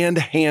hearts and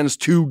hands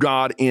to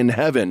God in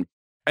heaven.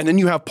 And then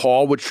you have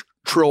Paul, which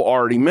Trill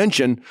already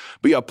mentioned,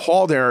 but you have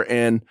Paul there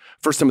in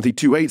 1 Timothy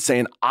 2:8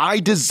 saying, I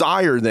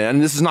desire then,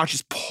 and this is not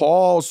just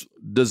Paul's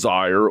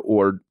desire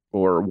or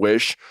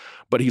wish,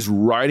 but he's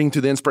writing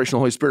to the inspiration of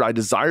the Holy Spirit, I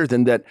desire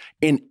then that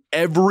in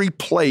every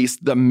place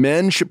the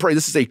men should pray.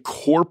 This is a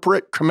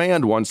corporate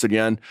command once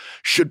again,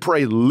 should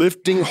pray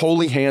lifting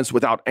holy hands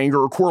without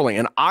anger or quarreling.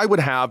 And I would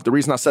have, the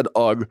reason I said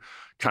ugh,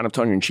 kind of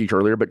tongue in cheek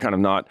earlier, but kind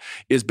of not,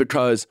 is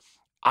because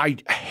I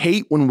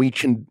hate when we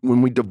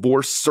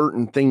divorce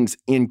certain things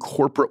in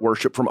corporate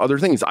worship from other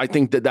things. I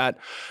think that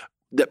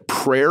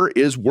prayer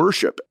is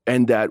worship,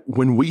 and that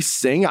when we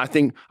sing, I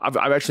think I've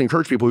actually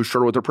encouraged people who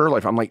struggle with their prayer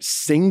life. I'm like,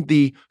 sing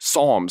the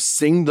psalms,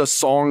 sing the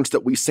songs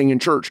that we sing in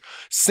church,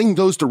 sing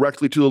those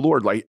directly to the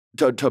Lord, like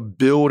to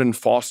build and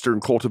foster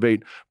and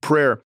cultivate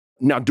prayer.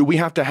 Now, do we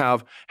have to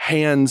have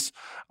hands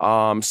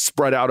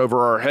spread out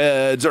over our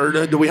heads,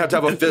 or do we have to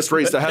have a fist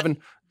raised to heaven?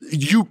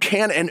 You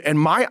can,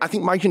 and I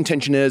think my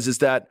contention is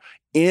that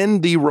in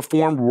the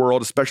Reformed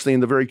world, especially in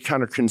the very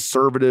kind of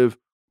conservative,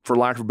 for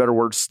lack of a better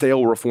word,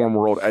 stale Reformed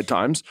world at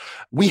times,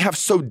 we have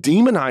so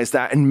demonized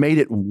that and made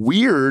it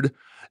weird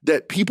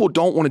that people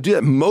don't want to do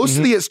that. Most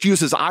of the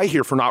excuses I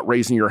hear for not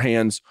raising your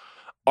hands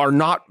are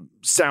not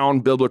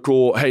sound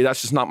biblical. Hey, that's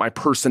just not my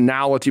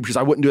personality, because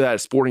I wouldn't do that at a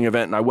sporting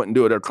event and I wouldn't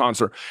do it at a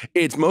concert.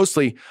 It's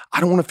mostly,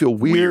 I don't want to feel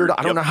weird.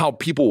 I don't know how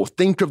people will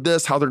think of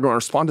this, how they're going to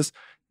respond to this.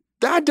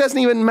 That doesn't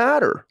even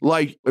matter.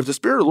 Like, if the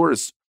Spirit of the Lord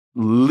is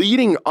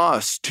leading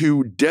us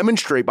to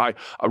demonstrate by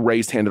a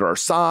raised hand at our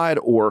side,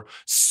 or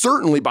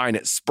certainly by an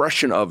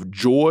expression of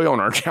joy on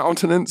our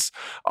countenance.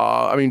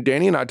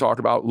 Danny and I talk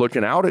about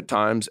looking out at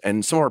times,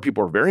 and some of our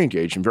people are very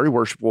engaged and very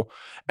worshipful.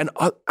 And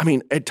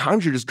at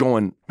times you're just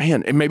going,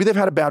 man, and maybe they've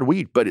had a bad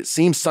week, but it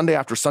seems Sunday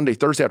after Sunday,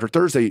 Thursday after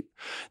Thursday,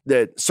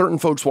 that certain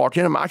folks walk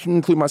in, and I can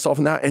include myself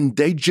in that, and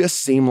they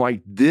just seem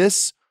like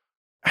this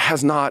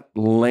has not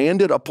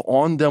landed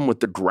upon them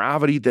with the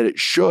gravity that it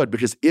should,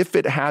 because if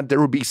it had,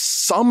 there would be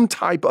some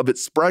type of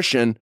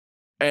expression.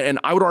 And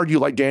I would argue,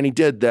 like Danny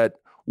did, that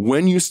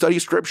when you study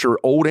Scripture,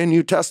 Old and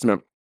New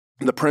Testament,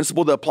 the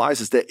principle that applies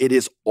is that it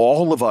is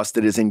all of us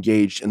that is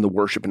engaged in the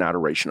worship and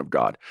adoration of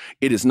God.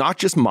 It is not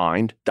just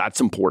mind,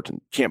 that's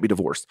important, can't be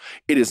divorced.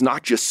 It is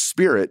not just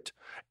spirit,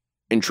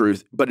 in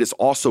truth, but it's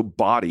also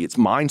body. It's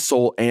mind,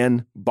 soul,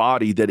 and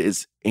body that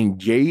is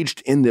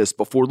engaged in this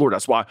before the Lord.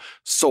 That's why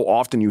so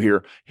often you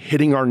hear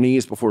hitting our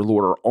knees before the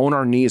Lord, or on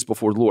our knees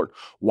before the Lord.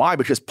 Why?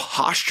 Because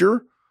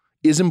posture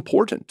is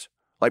important.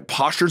 Like,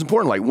 posture is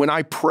important. Like, when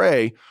I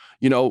pray,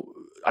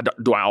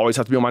 do I always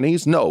have to be on my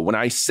knees? No. When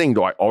I sing,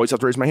 do I always have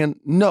to raise my hand?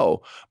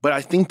 No. But I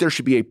think there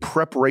should be a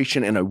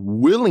preparation and a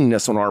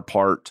willingness on our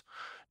part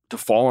to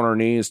fall on our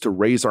knees, to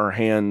raise our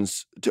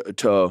hands,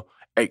 to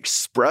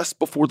express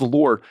before the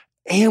Lord.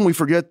 And we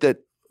forget that,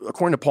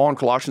 according to Paul in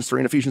Colossians 3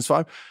 and Ephesians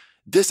 5,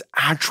 this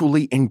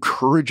actually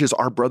encourages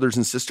our brothers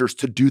and sisters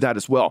to do that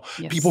as well.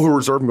 Yes. People who are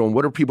reserved and going,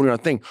 what are people going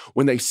to think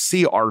when they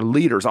see our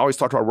leaders? I always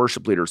talk to our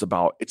worship leaders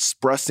about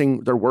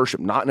expressing their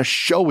worship, not in a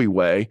showy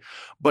way,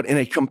 but in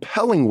a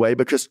compelling way,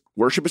 because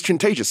worship is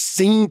contagious.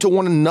 Sing to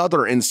one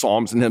another in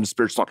psalms and hymns,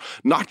 spiritual songs,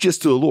 not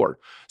just to the Lord.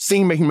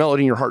 Sing, making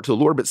melody in your heart to the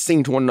Lord, but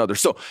sing to one another.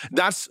 So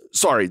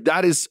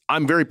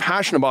I'm very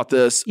passionate about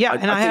this. Yeah,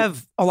 I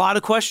have a lot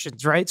of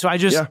questions, right? So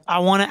I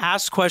want to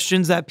ask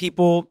questions that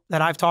people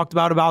that I've talked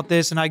about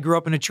this, and I grew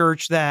up in a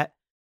church that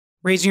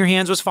raising your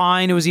hands was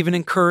fine. It was even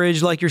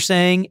encouraged, like you're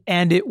saying,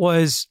 and it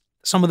was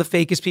some of the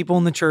fakest people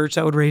in the church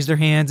that would raise their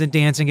hands and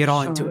dance and get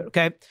all into it,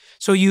 okay?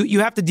 So you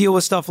have to deal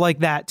with stuff like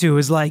that too,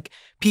 is like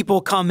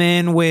people come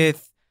in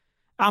with,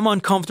 I'm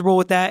uncomfortable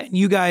with that, and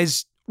you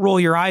guys roll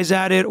your eyes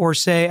at it or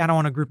say, I don't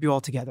want to group you all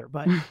together,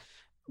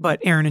 but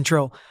Aaron and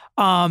Trill,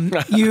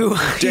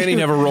 Danny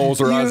never rolls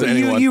her eyes at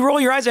anyone. You roll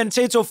your eyes at it and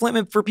say it's so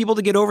flippant for people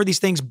to get over these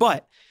things,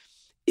 but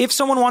if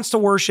someone wants to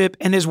worship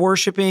and is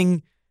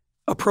worshiping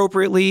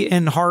appropriately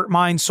in heart,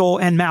 mind, soul,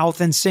 and mouth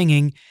and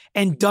singing,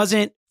 and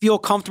doesn't feel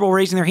comfortable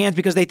raising their hands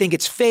because they think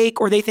it's fake,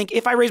 or they think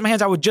if I raise my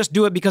hands, I would just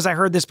do it because I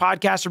heard this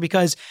podcast, or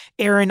because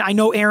I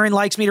know Aaron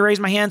likes me to raise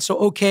my hands, so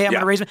okay, I'm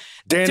going to raise my hands.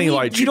 Danny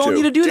likes you too. You don't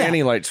need to do that.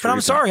 Danny likes but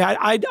I'm sorry,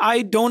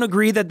 I don't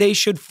agree that they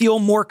should feel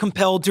more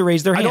compelled to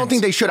raise their hands. I don't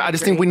think they should. I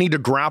just think we need to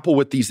grapple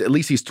with at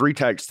least these three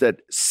texts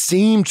that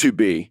seem to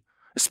be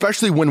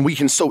especially when we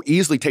can so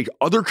easily take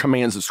other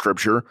commands of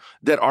Scripture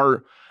that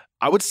are,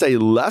 I would say,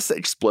 less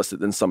explicit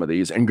than some of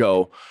these and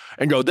go,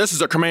 this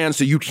is a command,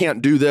 so you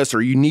can't do this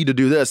or you need to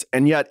do this.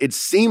 And yet it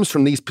seems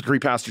from these 3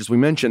 passages we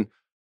mentioned,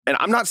 and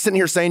I'm not sitting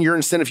here saying you're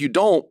in sin if you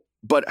don't,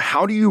 but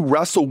how do you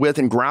wrestle with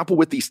and grapple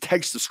with these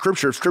texts of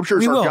Scripture if Scripture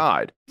is our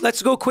guide?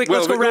 Let's go quick.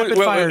 Let's go rapid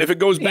fire. If it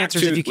goes back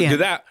to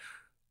that,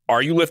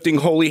 are you lifting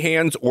holy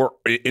hands or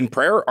in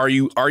prayer? Are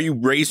you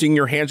raising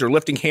your hands or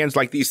lifting hands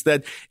like these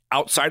said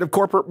outside of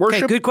corporate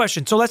worship? Okay, good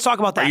question. So let's talk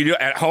about that. Are you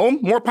at home?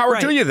 More power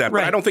to you then.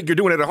 But I don't think you're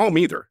doing it at home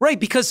either. Right,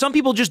 because some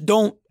people just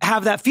don't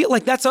have that feel.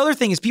 Like that's the other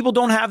thing is people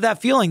don't have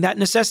that feeling, that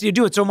necessity to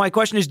do it. So my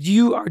question is, do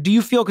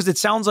you feel, because it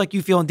sounds like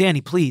you feel, and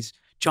Danny, please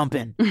jump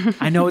in.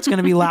 I know it's going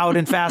to be loud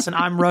and fast and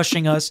I'm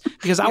rushing us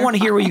because I want to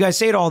hear what you guys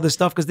say to all this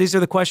stuff because these are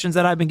the questions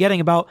that I've been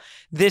getting about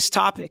this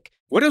topic.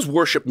 What does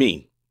worship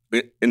mean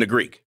in the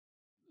Greek?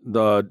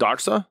 The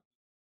doxa?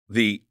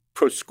 The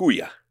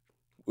proskouia.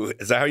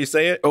 Is that how you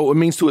say it? Oh, it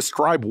means to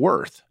ascribe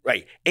worth.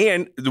 Right.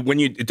 And when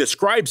it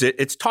describes it,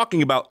 it's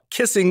talking about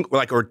kissing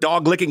or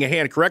dog licking a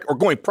hand, correct? Or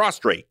going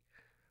prostrate.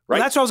 Right.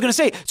 Well, that's what I was going to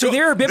say. So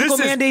there are biblical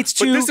mandates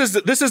too.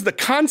 But this is the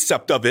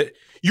concept of it.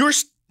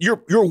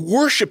 You're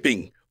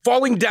worshiping,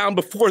 falling down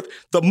before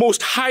the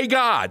Most High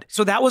God.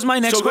 So that was my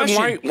next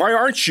question. Then why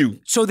aren't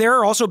you? So there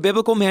are also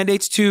biblical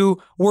mandates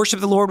to worship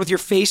the Lord with your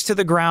face to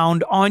the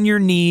ground, on your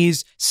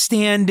knees,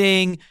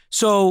 standing.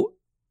 So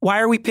why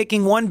are we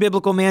picking one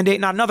biblical mandate,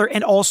 not another?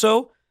 And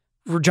also,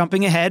 we're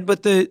jumping ahead,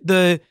 but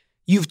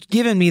you've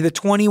given me the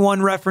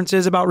 21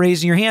 references about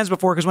raising your hands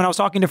before, because when I was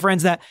talking to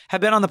friends that have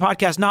been on the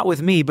podcast, not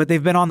with me, but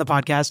they've been on the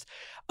podcast,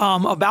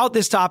 about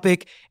this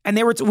topic, and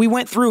we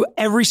went through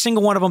every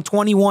single one of them,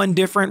 21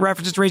 different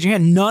references to raise your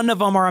hand. None of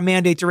them are a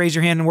mandate to raise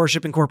your hand in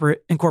worship in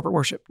corporate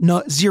worship.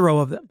 No, 0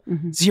 of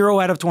them. 0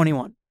 out of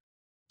 21.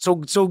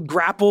 So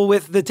grapple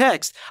with the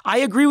text. I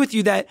agree with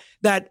you that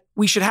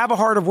we should have a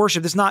heart of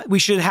worship. We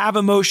should have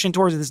emotion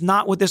towards it. That's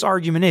not what this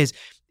argument is.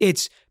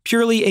 It's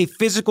purely a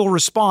physical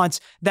response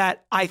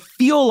that I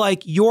feel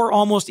like you're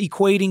almost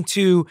equating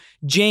to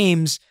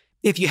James.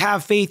 If you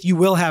have faith, you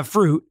will have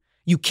fruit.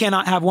 You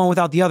cannot have one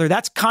without the other.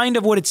 That's kind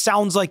of what it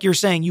sounds like you're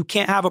saying. You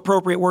can't have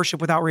appropriate worship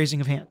without raising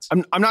of hands.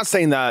 I'm not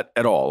saying that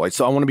at all.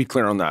 So I want to be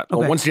clear on that.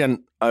 Okay. Once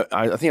again,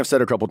 I think I've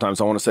said it a couple of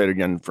times. I want to say it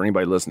again for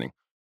anybody listening.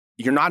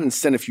 You're not in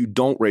sin if you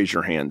don't raise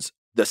your hands.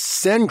 The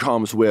sin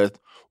comes with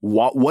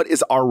what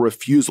is our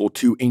refusal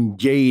to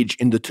engage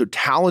in the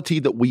totality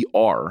that we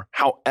are,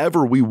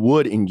 however we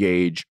would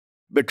engage.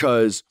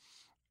 Because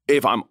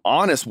if I'm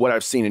honest, what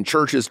I've seen in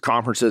churches,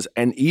 conferences,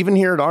 and even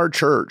here at our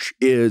church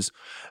is,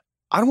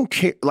 I don't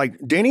care. Like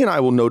Danny and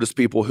I will notice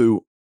people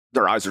who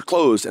their eyes are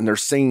closed and they're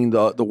singing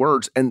the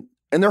words and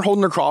they're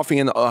holding their coffee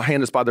and a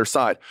hand is by their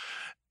side.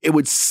 It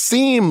would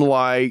seem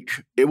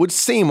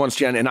once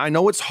again, and I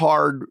know it's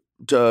hard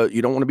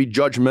you don't want to be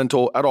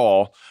judgmental at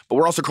all, but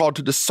we're also called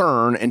to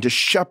discern and to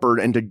shepherd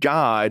and to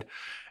guide.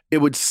 It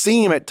would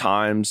seem at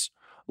times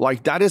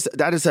like that is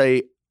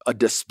a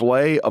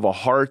display of a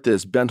heart that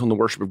is bent on the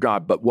worship of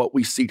God. But what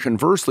we see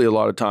conversely a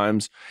lot of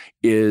times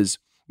is,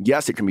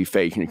 yes, it can be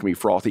fake and it can be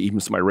frothy, even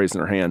somebody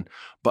raising their hand.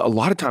 But a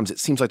lot of times it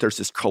seems like there's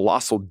this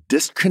colossal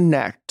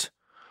disconnect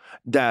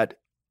that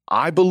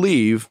I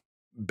believe,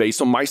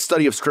 based on my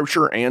study of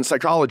Scripture and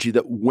psychology,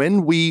 that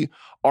when we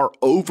are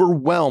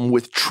overwhelmed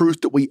with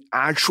truth that we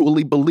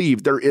actually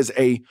believe, there is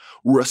a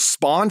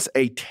response,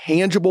 a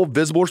tangible,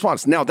 visible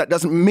response. Now, that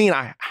doesn't mean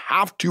I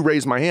have to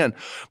raise my hand,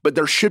 but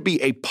there should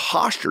be a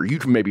posture. You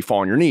can maybe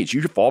fall on your knees.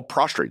 You could fall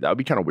prostrate. That would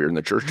be kind of weird in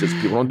the church because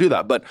people don't do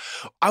that. But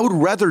I would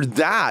rather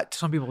that.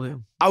 Some people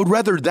do. I would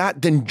rather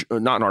that than,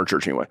 not in our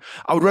church anyway.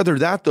 I would rather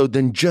that though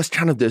than just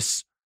kind of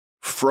this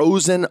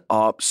frozen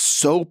up,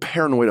 so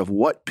paranoid of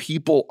what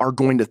people are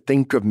going to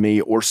think of me,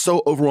 or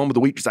so overwhelmed with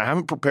the week because I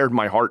haven't prepared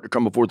my heart to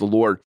come before the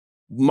Lord.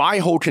 My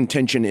whole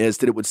contention is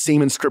that it would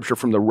seem in Scripture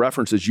from the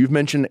references you've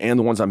mentioned and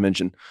the ones I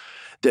mentioned,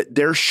 that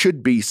there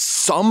should be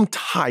some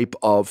type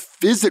of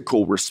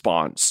physical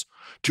response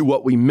to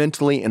what we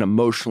mentally and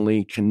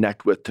emotionally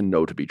connect with to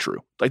know to be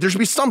true. Like there should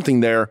be something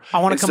there. I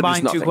want to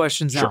combine 2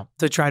 questions now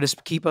to try to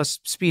keep us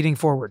speeding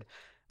forward.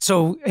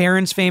 So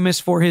Aaron's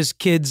famous for his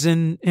kids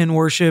in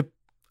worship.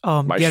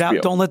 Get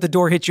out. Don't let the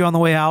door hit you on the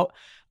way out.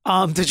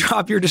 To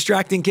drop your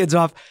distracting kids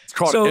off. It's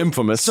called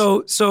infamous.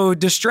 So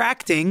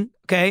distracting.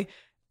 Okay,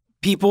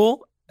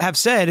 people have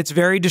said it's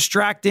very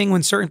distracting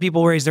when certain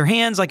people raise their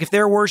hands. Like if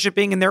they're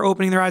worshiping and they're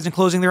opening their eyes and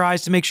closing their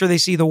eyes to make sure they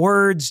see the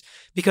words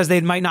because they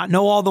might not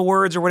know all the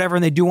words or whatever,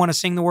 and they do want to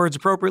sing the words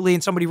appropriately.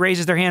 And somebody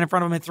raises their hand in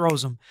front of them and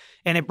throws them,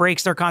 and it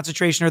breaks their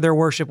concentration or their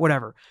worship,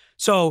 whatever.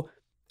 So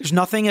there's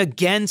nothing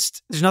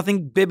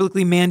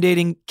biblically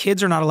mandating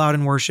kids are not allowed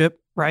in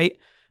worship, right?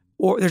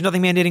 Or there's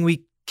nothing mandating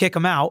we kick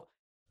them out.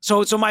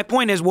 So my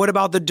point is, what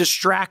about the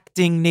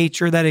distracting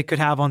nature that it could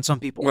have on some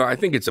people? Well, I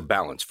think it's a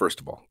balance,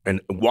 first of all.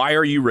 And why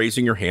are you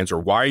raising your hands or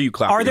why are you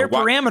clapping? Are there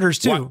parameters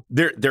too?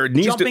 There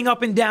needs jumping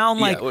up and down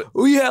like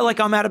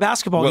I'm at a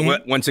basketball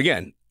game. Once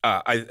again,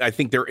 I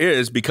think there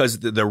is, because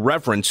the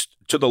reverence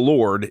to the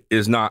Lord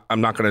is not,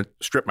 I'm not going to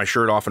strip my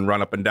shirt off and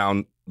run up and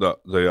down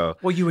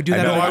Well, you would do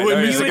that. I know, I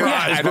wouldn't be you would-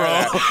 surprised,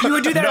 bro. You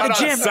would do that at the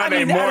gym.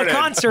 At a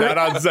concert. Not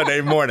on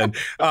Sunday morning.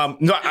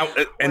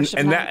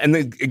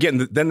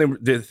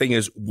 The thing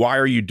is, why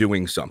are you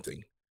doing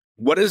something?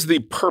 What is the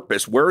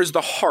purpose? Where is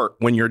the heart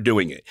when you're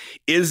doing it?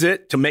 Is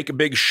it to make a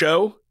big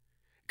show?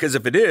 Because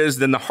if it is,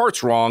 then the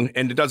heart's wrong,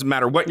 and it doesn't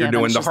matter what you're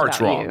doing, the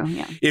heart's wrong.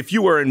 Yeah. If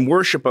you are in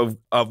worship of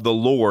the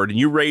Lord and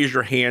you raise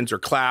your hands or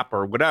clap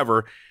or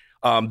whatever,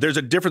 there's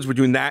a difference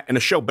between that and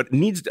a show. But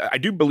I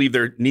do believe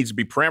there needs to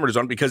be parameters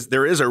on it, because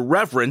there is a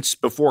reverence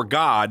before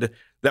God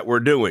that we're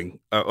doing,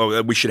 or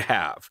that we should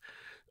have.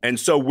 And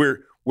so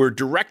we're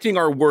directing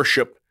our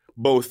worship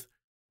both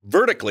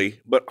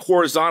vertically, but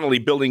horizontally,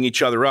 building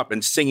each other up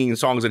and singing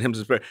songs and hymns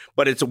and prayer.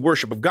 But it's a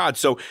worship of God.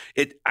 So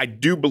I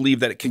do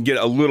believe that it can get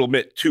a little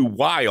bit too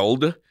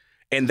wild,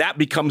 and that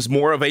becomes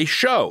more of a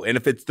show. And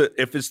if it's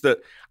the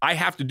I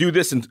have to do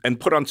this and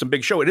put on some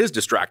big show, it is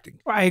distracting.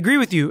 I agree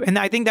with you. And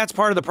I think that's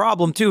part of the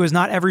problem too, is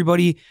not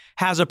everybody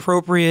has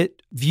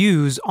appropriate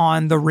views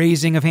on the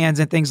raising of hands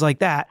and things like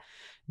that.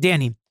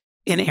 Danny,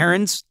 in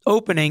Aaron's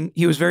opening,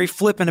 he was very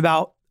flippant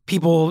about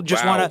people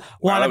just want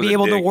to be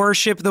able to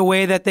worship the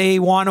way that they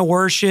want to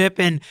worship.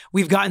 And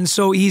we've gotten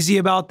so easy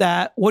about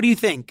that. What do you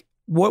think?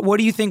 What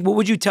do you think? What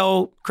would you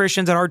tell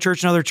Christians at our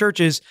church and other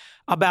churches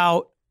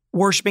about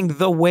worshiping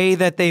the way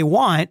that they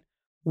want?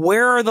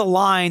 Where are the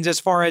lines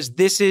as far as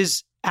this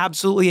is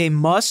absolutely a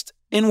must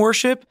in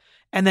worship,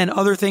 and then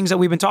other things that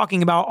we've been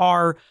talking about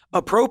are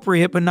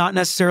appropriate, but not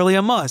necessarily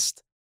a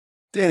must?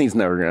 Danny's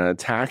never going to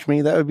attack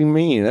me. That would be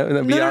mean.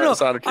 That'd be No.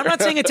 I'm not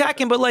saying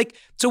attack him, but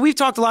so we've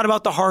talked a lot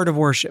about the heart of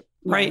worship,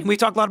 right? And we've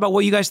talked a lot about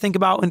what you guys think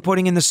about when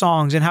putting in the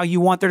songs and how you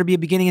want there to be a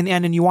beginning and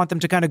end, and you want them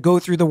to kind of go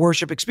through the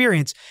worship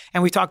experience.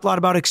 And we talked a lot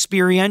about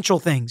experiential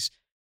things,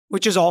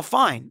 which is all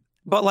fine.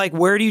 But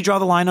where do you draw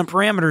the line on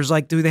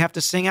parameters? Do they have to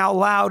sing out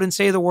loud and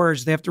say the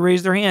words? Do they have to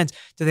raise their hands?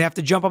 Do they have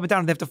to jump up and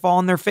down? Do they have to fall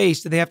on their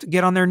face? Do they have to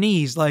get on their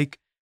knees?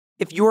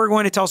 If you're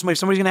going to tell somebody, if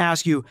somebody's going to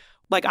ask you,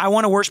 I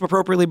want to worship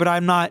appropriately, but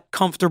I'm not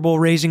comfortable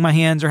raising my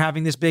hands or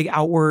having this big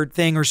outward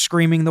thing or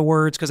screaming the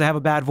words because I have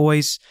a bad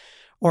voice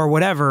or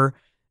whatever.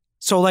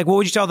 So what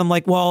would you tell them?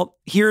 Well,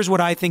 here's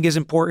what I think is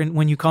important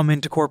when you come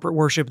into corporate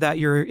worship that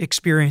you're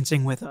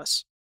experiencing with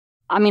us.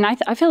 I mean,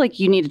 I feel like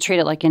you need to treat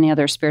it like any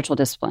other spiritual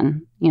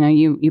discipline.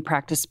 You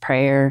practice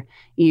prayer,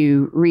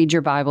 you read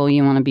your Bible,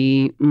 you want to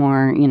be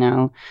more,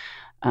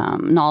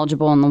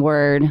 knowledgeable in the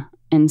Word.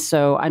 And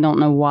so I don't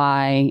know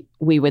why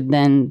we would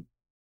then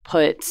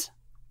put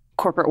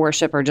corporate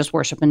worship or just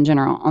worship in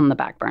general on the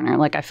back burner.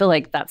 I feel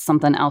like that's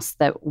something else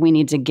that we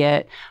need to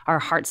get our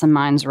hearts and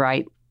minds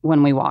right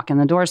when we walk in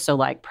the door. So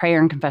prayer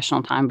and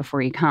confessional time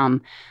before you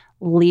come,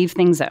 leave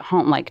things at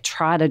home.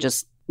 Try to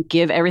just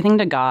give everything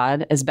to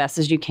God as best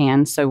as you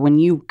can. So when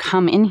you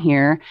come in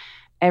here,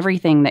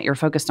 everything that you're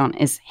focused on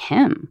is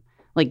Him.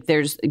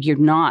 You're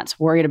not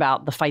worried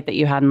about the fight that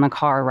you had in the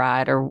car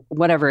ride or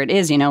whatever it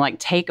is,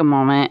 take a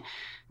moment,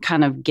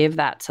 kind of give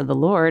that to the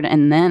Lord.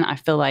 And then I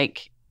feel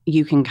like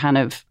you can kind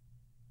of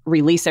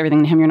release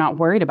everything to Him. You're not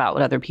worried about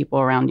what other people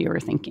around you are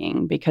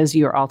thinking because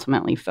you're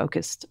ultimately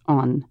focused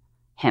on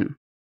Him.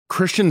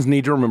 Christians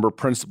need to remember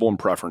principle and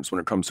preference when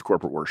it comes to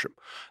corporate worship.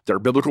 There are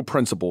biblical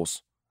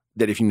principles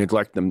that if you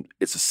neglect them,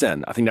 it's a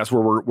sin. I think that's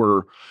where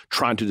we're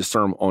trying to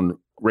discern on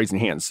raising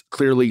hands.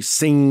 Clearly,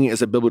 singing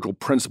is a biblical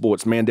principle.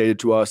 It's mandated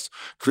to us.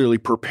 Clearly,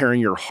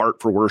 preparing your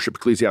heart for worship,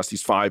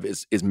 Ecclesiastes 5,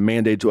 is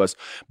mandated to us.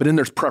 But then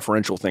there's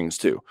preferential things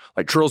too.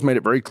 Charles made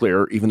it very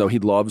clear, even though he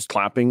loves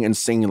clapping and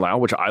singing loud,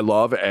 which I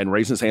love, and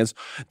raising his hands,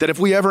 that if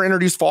we ever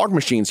introduce fog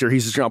machines here,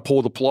 he's just going to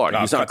pull the plug.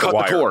 He's not cut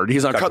the cord.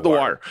 He's not cut the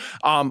wire.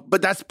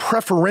 But that's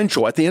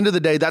preferential. At the end of the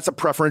day, that's a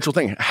preferential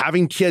thing.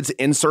 Having kids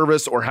in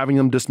service or having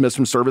them dismissed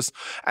from service,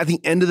 at the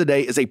end of the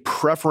day, is a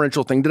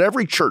preferential thing that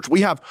every church,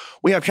 we have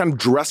kind of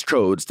dress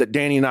codes that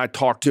Danny and I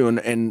talk to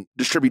and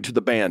distribute to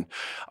the band.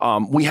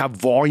 We have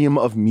volume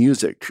of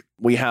music.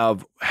 We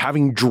have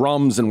having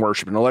drums in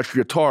worship and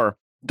electric guitar.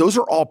 Those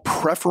are all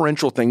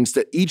preferential things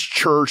that each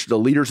church, the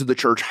leaders of the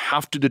church,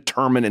 have to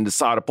determine and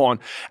decide upon.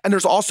 And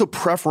there's also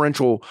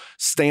preferential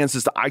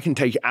stances that I can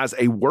take as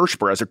a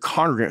worshiper, as a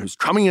congregant who's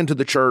coming into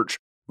the church.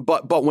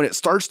 But when it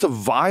starts to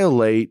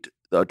violate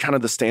kind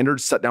of the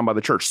standards set down by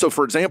the church. So,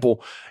 for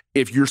example,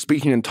 if you're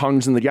speaking in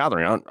tongues in the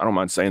gathering, I don't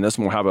mind saying this,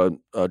 and we'll have a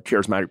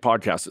charismatic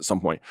podcast at some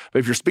point, but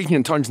if you're speaking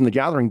in tongues in the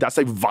gathering, that's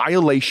a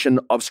violation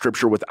of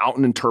Scripture without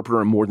an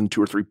interpreter and more than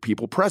 2 or 3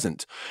 people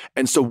present.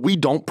 And so we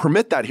don't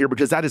permit that here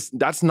because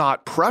that's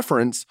not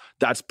preference,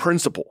 that's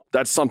principle.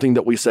 That's something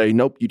that we say,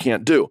 nope, you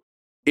can't do.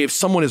 If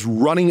someone is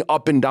running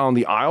up and down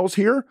the aisles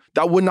here,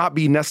 that would not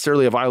be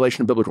necessarily a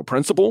violation of biblical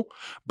principle,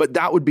 but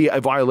that would be a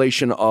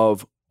violation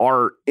of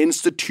our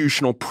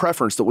institutional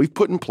preference that we've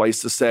put in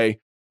place to say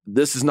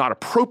this is not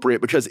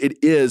appropriate because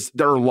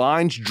there are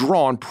lines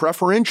drawn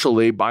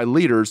preferentially by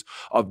leaders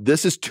of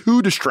this is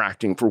too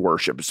distracting for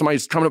worship. If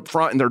somebody's coming up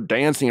front and they're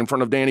dancing in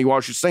front of Danny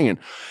while she's singing,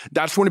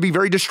 that's going to be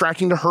very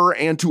distracting to her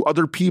and to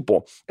other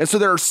people. And so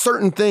there are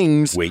certain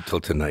things. Wait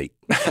till tonight.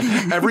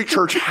 Every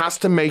church has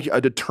to make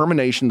a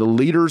determination. The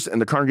leaders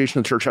and the congregation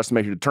of the church has to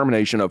make a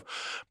determination of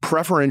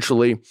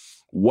preferentially,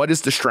 what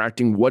is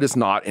distracting, what is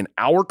not. And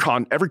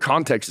every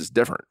context is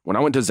different. When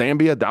I went to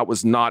Zambia, that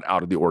was not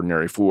out of the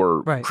ordinary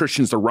for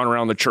Christians to run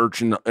around the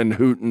church and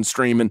hoot and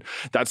scream. And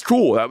that's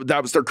cool.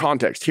 That was their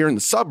context. Here in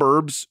the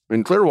suburbs,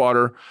 in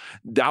Clearwater,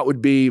 that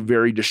would be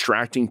very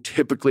distracting,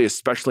 typically,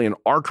 especially in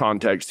our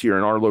context here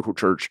in our local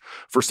church,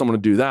 for someone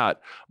to do that.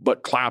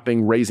 But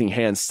clapping, raising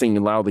hands,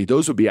 singing loudly,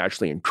 those would be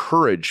actually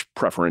encouraged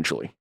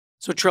preferentially.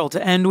 So Trill,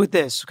 to end with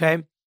this,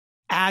 okay?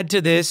 Add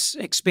to this,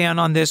 expand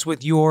on this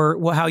with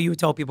how you would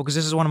tell people, because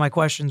this is one of my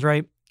questions,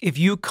 right? If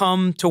you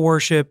come to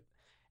worship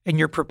and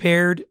you're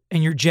prepared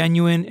and you're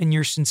genuine and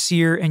you're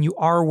sincere and you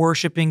are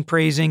worshiping,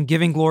 praising,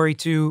 giving glory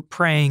to,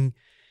 praying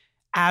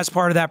as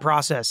part of that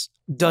process,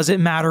 does it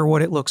matter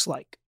what it looks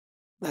like?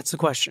 That's the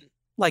question.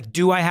 Like,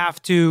 do I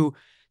have to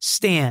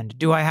stand?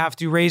 Do I have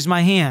to raise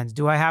my hands?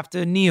 Do I have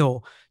to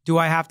kneel? Do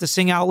I have to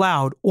sing out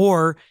loud?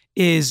 Or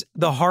is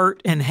the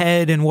heart and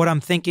head and what I'm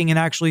thinking and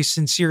actually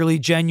sincerely,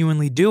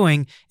 genuinely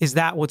doing, is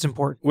that what's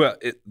important? Well,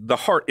 the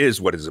heart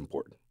is what is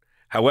important.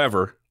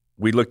 However,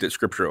 we looked at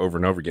scripture over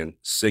and over again,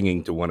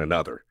 singing to one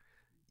another.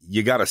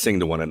 You got to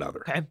sing to one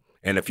another. Okay.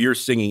 And if you're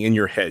singing in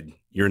your head,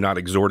 you're not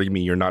exhorting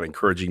me, you're not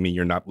encouraging me,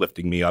 you're not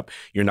lifting me up,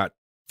 you're not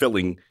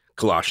filling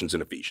Colossians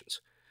and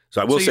Ephesians. So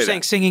I will say you're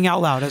saying singing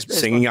out loud.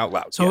 Singing out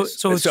loud. So,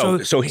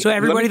 yes. So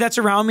everybody that's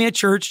around me at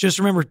church, just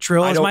remember,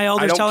 Trill, as my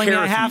elders telling me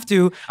I have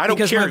to,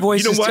 because my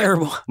voice is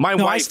terrible.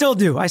 I still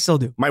do.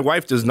 My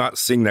wife does not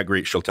sing that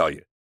great, she'll tell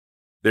you.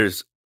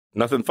 There's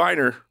nothing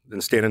finer than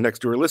standing next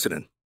to her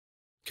listening,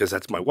 because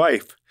that's my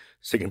wife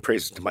singing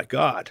praises to my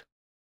God.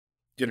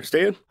 Do you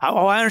understand?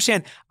 Oh, I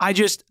understand.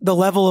 The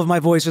level of my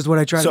voice is what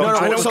I try to do.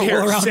 I don't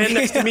care. Stand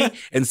next to me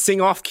and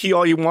sing off key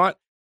all you want.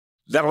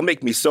 That'll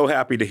make me so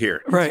happy to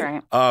hear.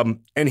 Right. And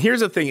here's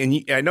the thing,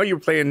 and I know you're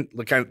playing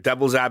the kind of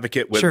devil's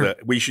advocate with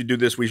we should do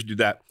this, we should do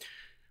that.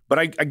 But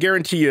I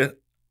guarantee you,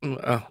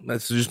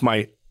 that's just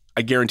I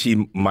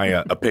guarantee my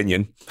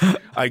opinion.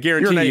 I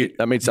guarantee you.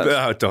 That made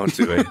sense. Don't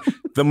do it.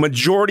 The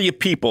majority of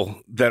people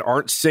that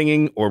aren't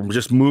singing or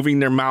just moving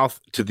their mouth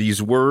to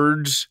these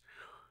words,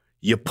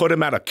 you put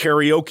them at a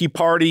karaoke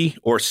party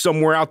or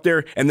somewhere out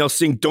there and they'll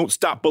sing Don't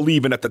Stop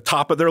Believing at the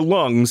top of their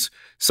lungs,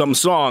 some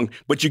song,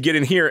 but you get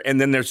in here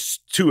and then they're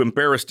too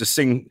embarrassed to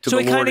sing to the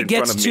Lord in front of me. So it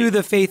kind of gets to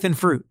the faith and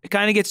fruit. It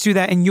kind of gets to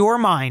that in your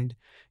mind.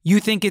 You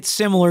think it's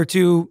similar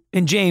to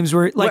in James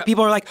where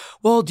people are like,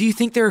 well, do you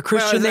think they're a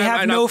Christian? They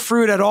have no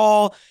fruit at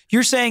all.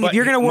 You're saying if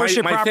you're going to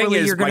worship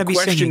properly, you're going to be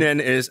singing. My question then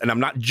is, and I'm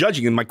not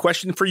judging, and my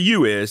question for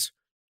you is,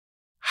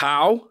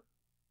 how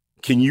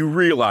can you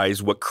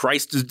realize what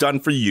Christ has done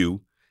for you,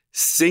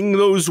 sing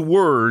those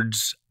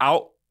words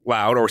out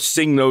loud, or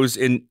sing those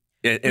in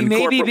corporate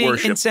maybe being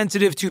worship?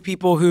 Insensitive to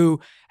people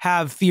who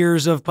have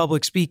fears of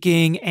public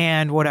speaking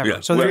and whatever. Yeah.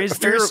 So there is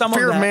some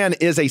fear of that. of man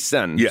is a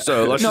sin. Yeah.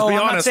 So let's just be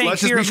honest.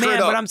 Let's just be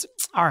straight up. But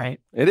all right.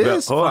 It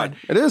is. Hold on.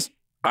 It is.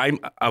 I'm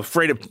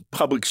afraid of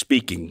public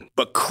speaking,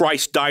 but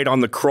Christ died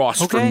on the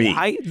cross for me.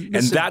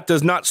 And that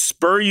does not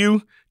spur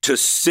you to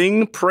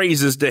sing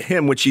praises to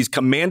him, which he's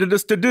commanded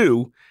us to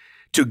do,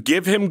 to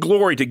give him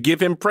glory, to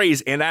give him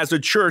praise, and as a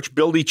church,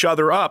 build each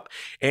other up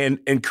and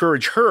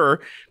encourage her,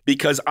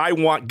 because I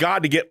want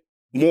God to get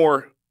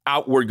more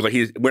outward.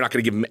 We're not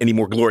going to give him any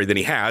more glory than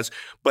he has,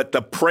 but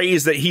the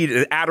praise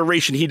the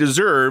adoration he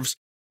deserves.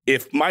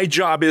 If my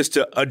job is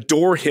to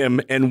adore him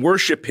and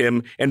worship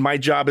him, and my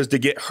job is to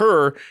get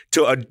her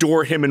to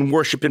adore him and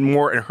worship him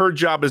more, and her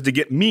job is to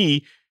get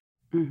me,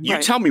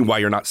 you tell me why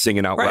you're not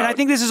singing out loud. And I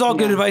think this is all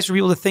good advice for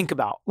people to think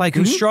about, like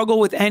who struggle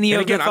with any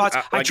of the thoughts.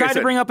 I try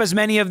to bring up as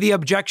many of the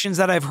objections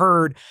that I've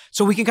heard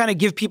so we can kind of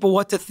give people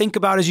what to think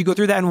about as you go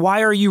through that. And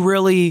why are you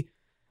really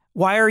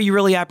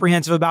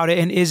apprehensive about it?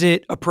 And is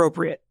it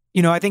appropriate?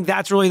 You know, I think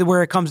that's really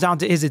where it comes down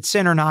to, is it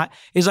sin or not?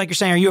 Is like you're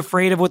saying, are you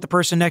afraid of what the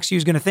person next to you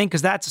is going to think?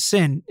 Because that's a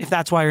sin if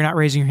that's why you're not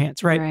raising your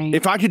hands, right?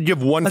 If I could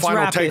give one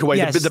final takeaway,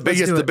 yes, the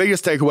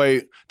biggest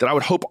takeaway that I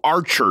would hope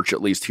our church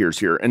at least hears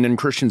here, and then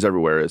Christians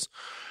everywhere, is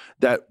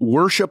that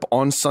worship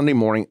on Sunday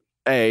morning,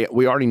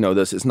 we already know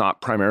this, is not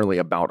primarily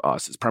about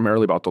us. It's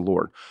primarily about the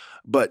Lord.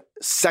 But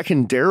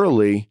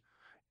secondarily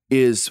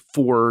is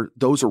for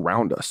those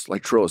around us,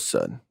 like Trillis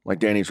said, like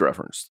Danny's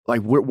referenced. Like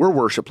we're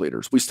worship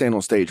leaders. We stand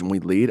on stage and we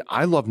lead.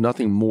 I love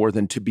nothing more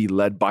than to be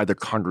led by the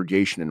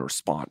congregation in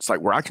response. Like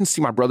where I can see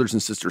my brothers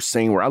and sisters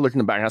sing, where I look in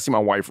the back and I see my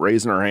wife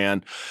raising her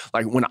hand.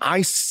 Like when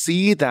I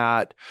see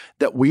that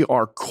we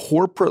are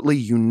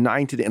corporately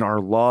united in our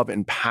love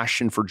and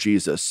passion for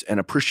Jesus and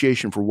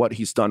appreciation for what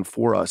he's done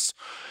for us,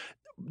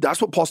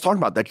 that's what Paul's talking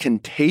about, that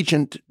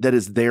contagion that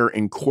is there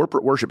in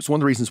corporate worship. It's one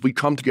of the reasons we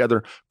come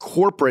together.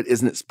 Corporate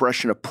is an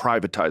expression of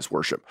privatized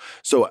worship.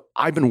 So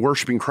I've been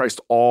worshiping Christ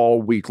all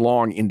week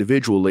long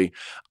individually.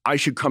 I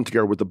should come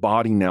together with the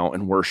body now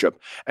and worship.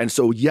 And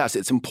so, yes,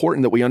 it's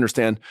important that we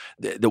understand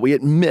that we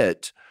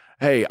admit,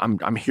 hey,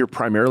 I'm here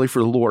primarily for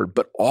the Lord,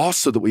 but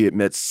also that we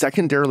admit,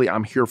 secondarily,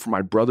 I'm here for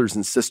my brothers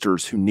and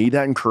sisters who need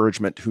that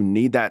encouragement, who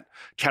need that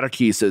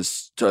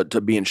catechesis to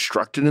be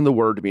instructed in the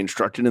word, to be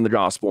instructed in the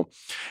gospel.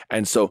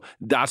 And so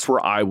that's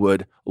where I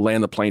would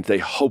land the plane today.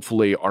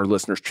 Hopefully our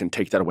listeners can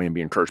take that away and be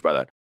encouraged by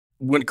that.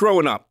 When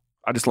growing up,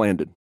 I just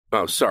landed.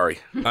 Oh, sorry.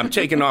 I'm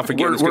taking off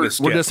again.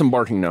 We're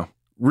disembarking now.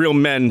 Real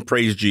men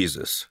praise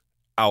Jesus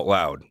out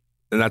loud.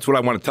 And that's what I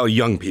want to tell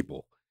young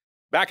people.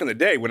 Back in the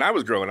day when I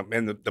was growing up,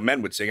 and the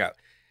men would sing out.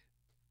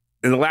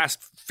 In the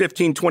last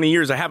 15, 20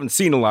 years, I haven't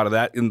seen a lot of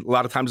that. And a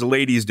lot of times the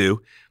ladies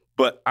do.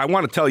 But I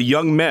want to tell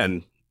young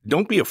men,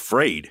 don't be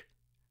afraid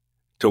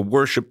to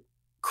worship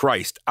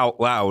Christ out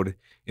loud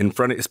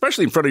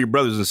especially in front of your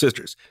brothers and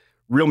sisters.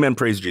 Real men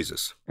praise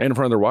Jesus. And in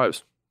front of their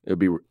wives. It would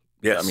be,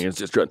 yes. I mean, it's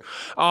just good.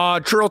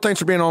 Churl, thanks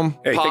for being on.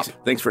 Hey,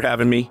 thanks for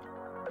having me.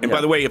 And by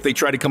the way, if they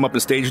try to come up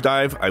and stage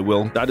dive, I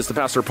will. That is the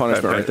pastor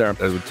punishment right there.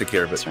 I will take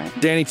care of it. That's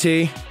right. Danny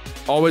T,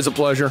 always a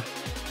pleasure.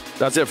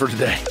 That's it for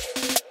today.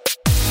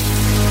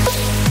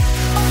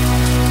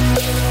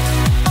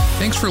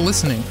 Thanks for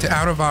listening to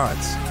Out of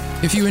Odds.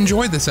 If you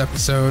enjoyed this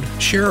episode,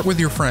 share it with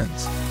your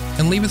friends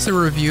and leave us a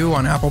review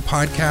on Apple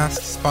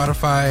Podcasts,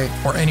 Spotify,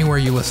 or anywhere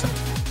you listen.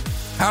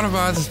 Out of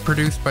Odds is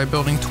produced by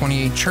Building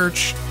 28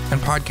 Church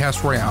and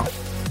Podcast Royale.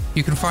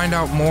 You can find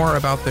out more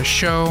about the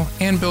show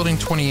and Building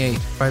 28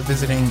 by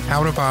visiting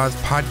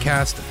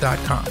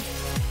outofozpodcast.com.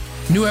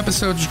 New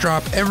episodes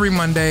drop every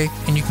Monday,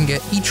 and you can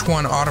get each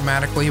one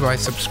automatically by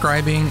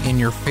subscribing in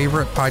your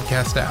favorite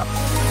podcast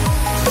app.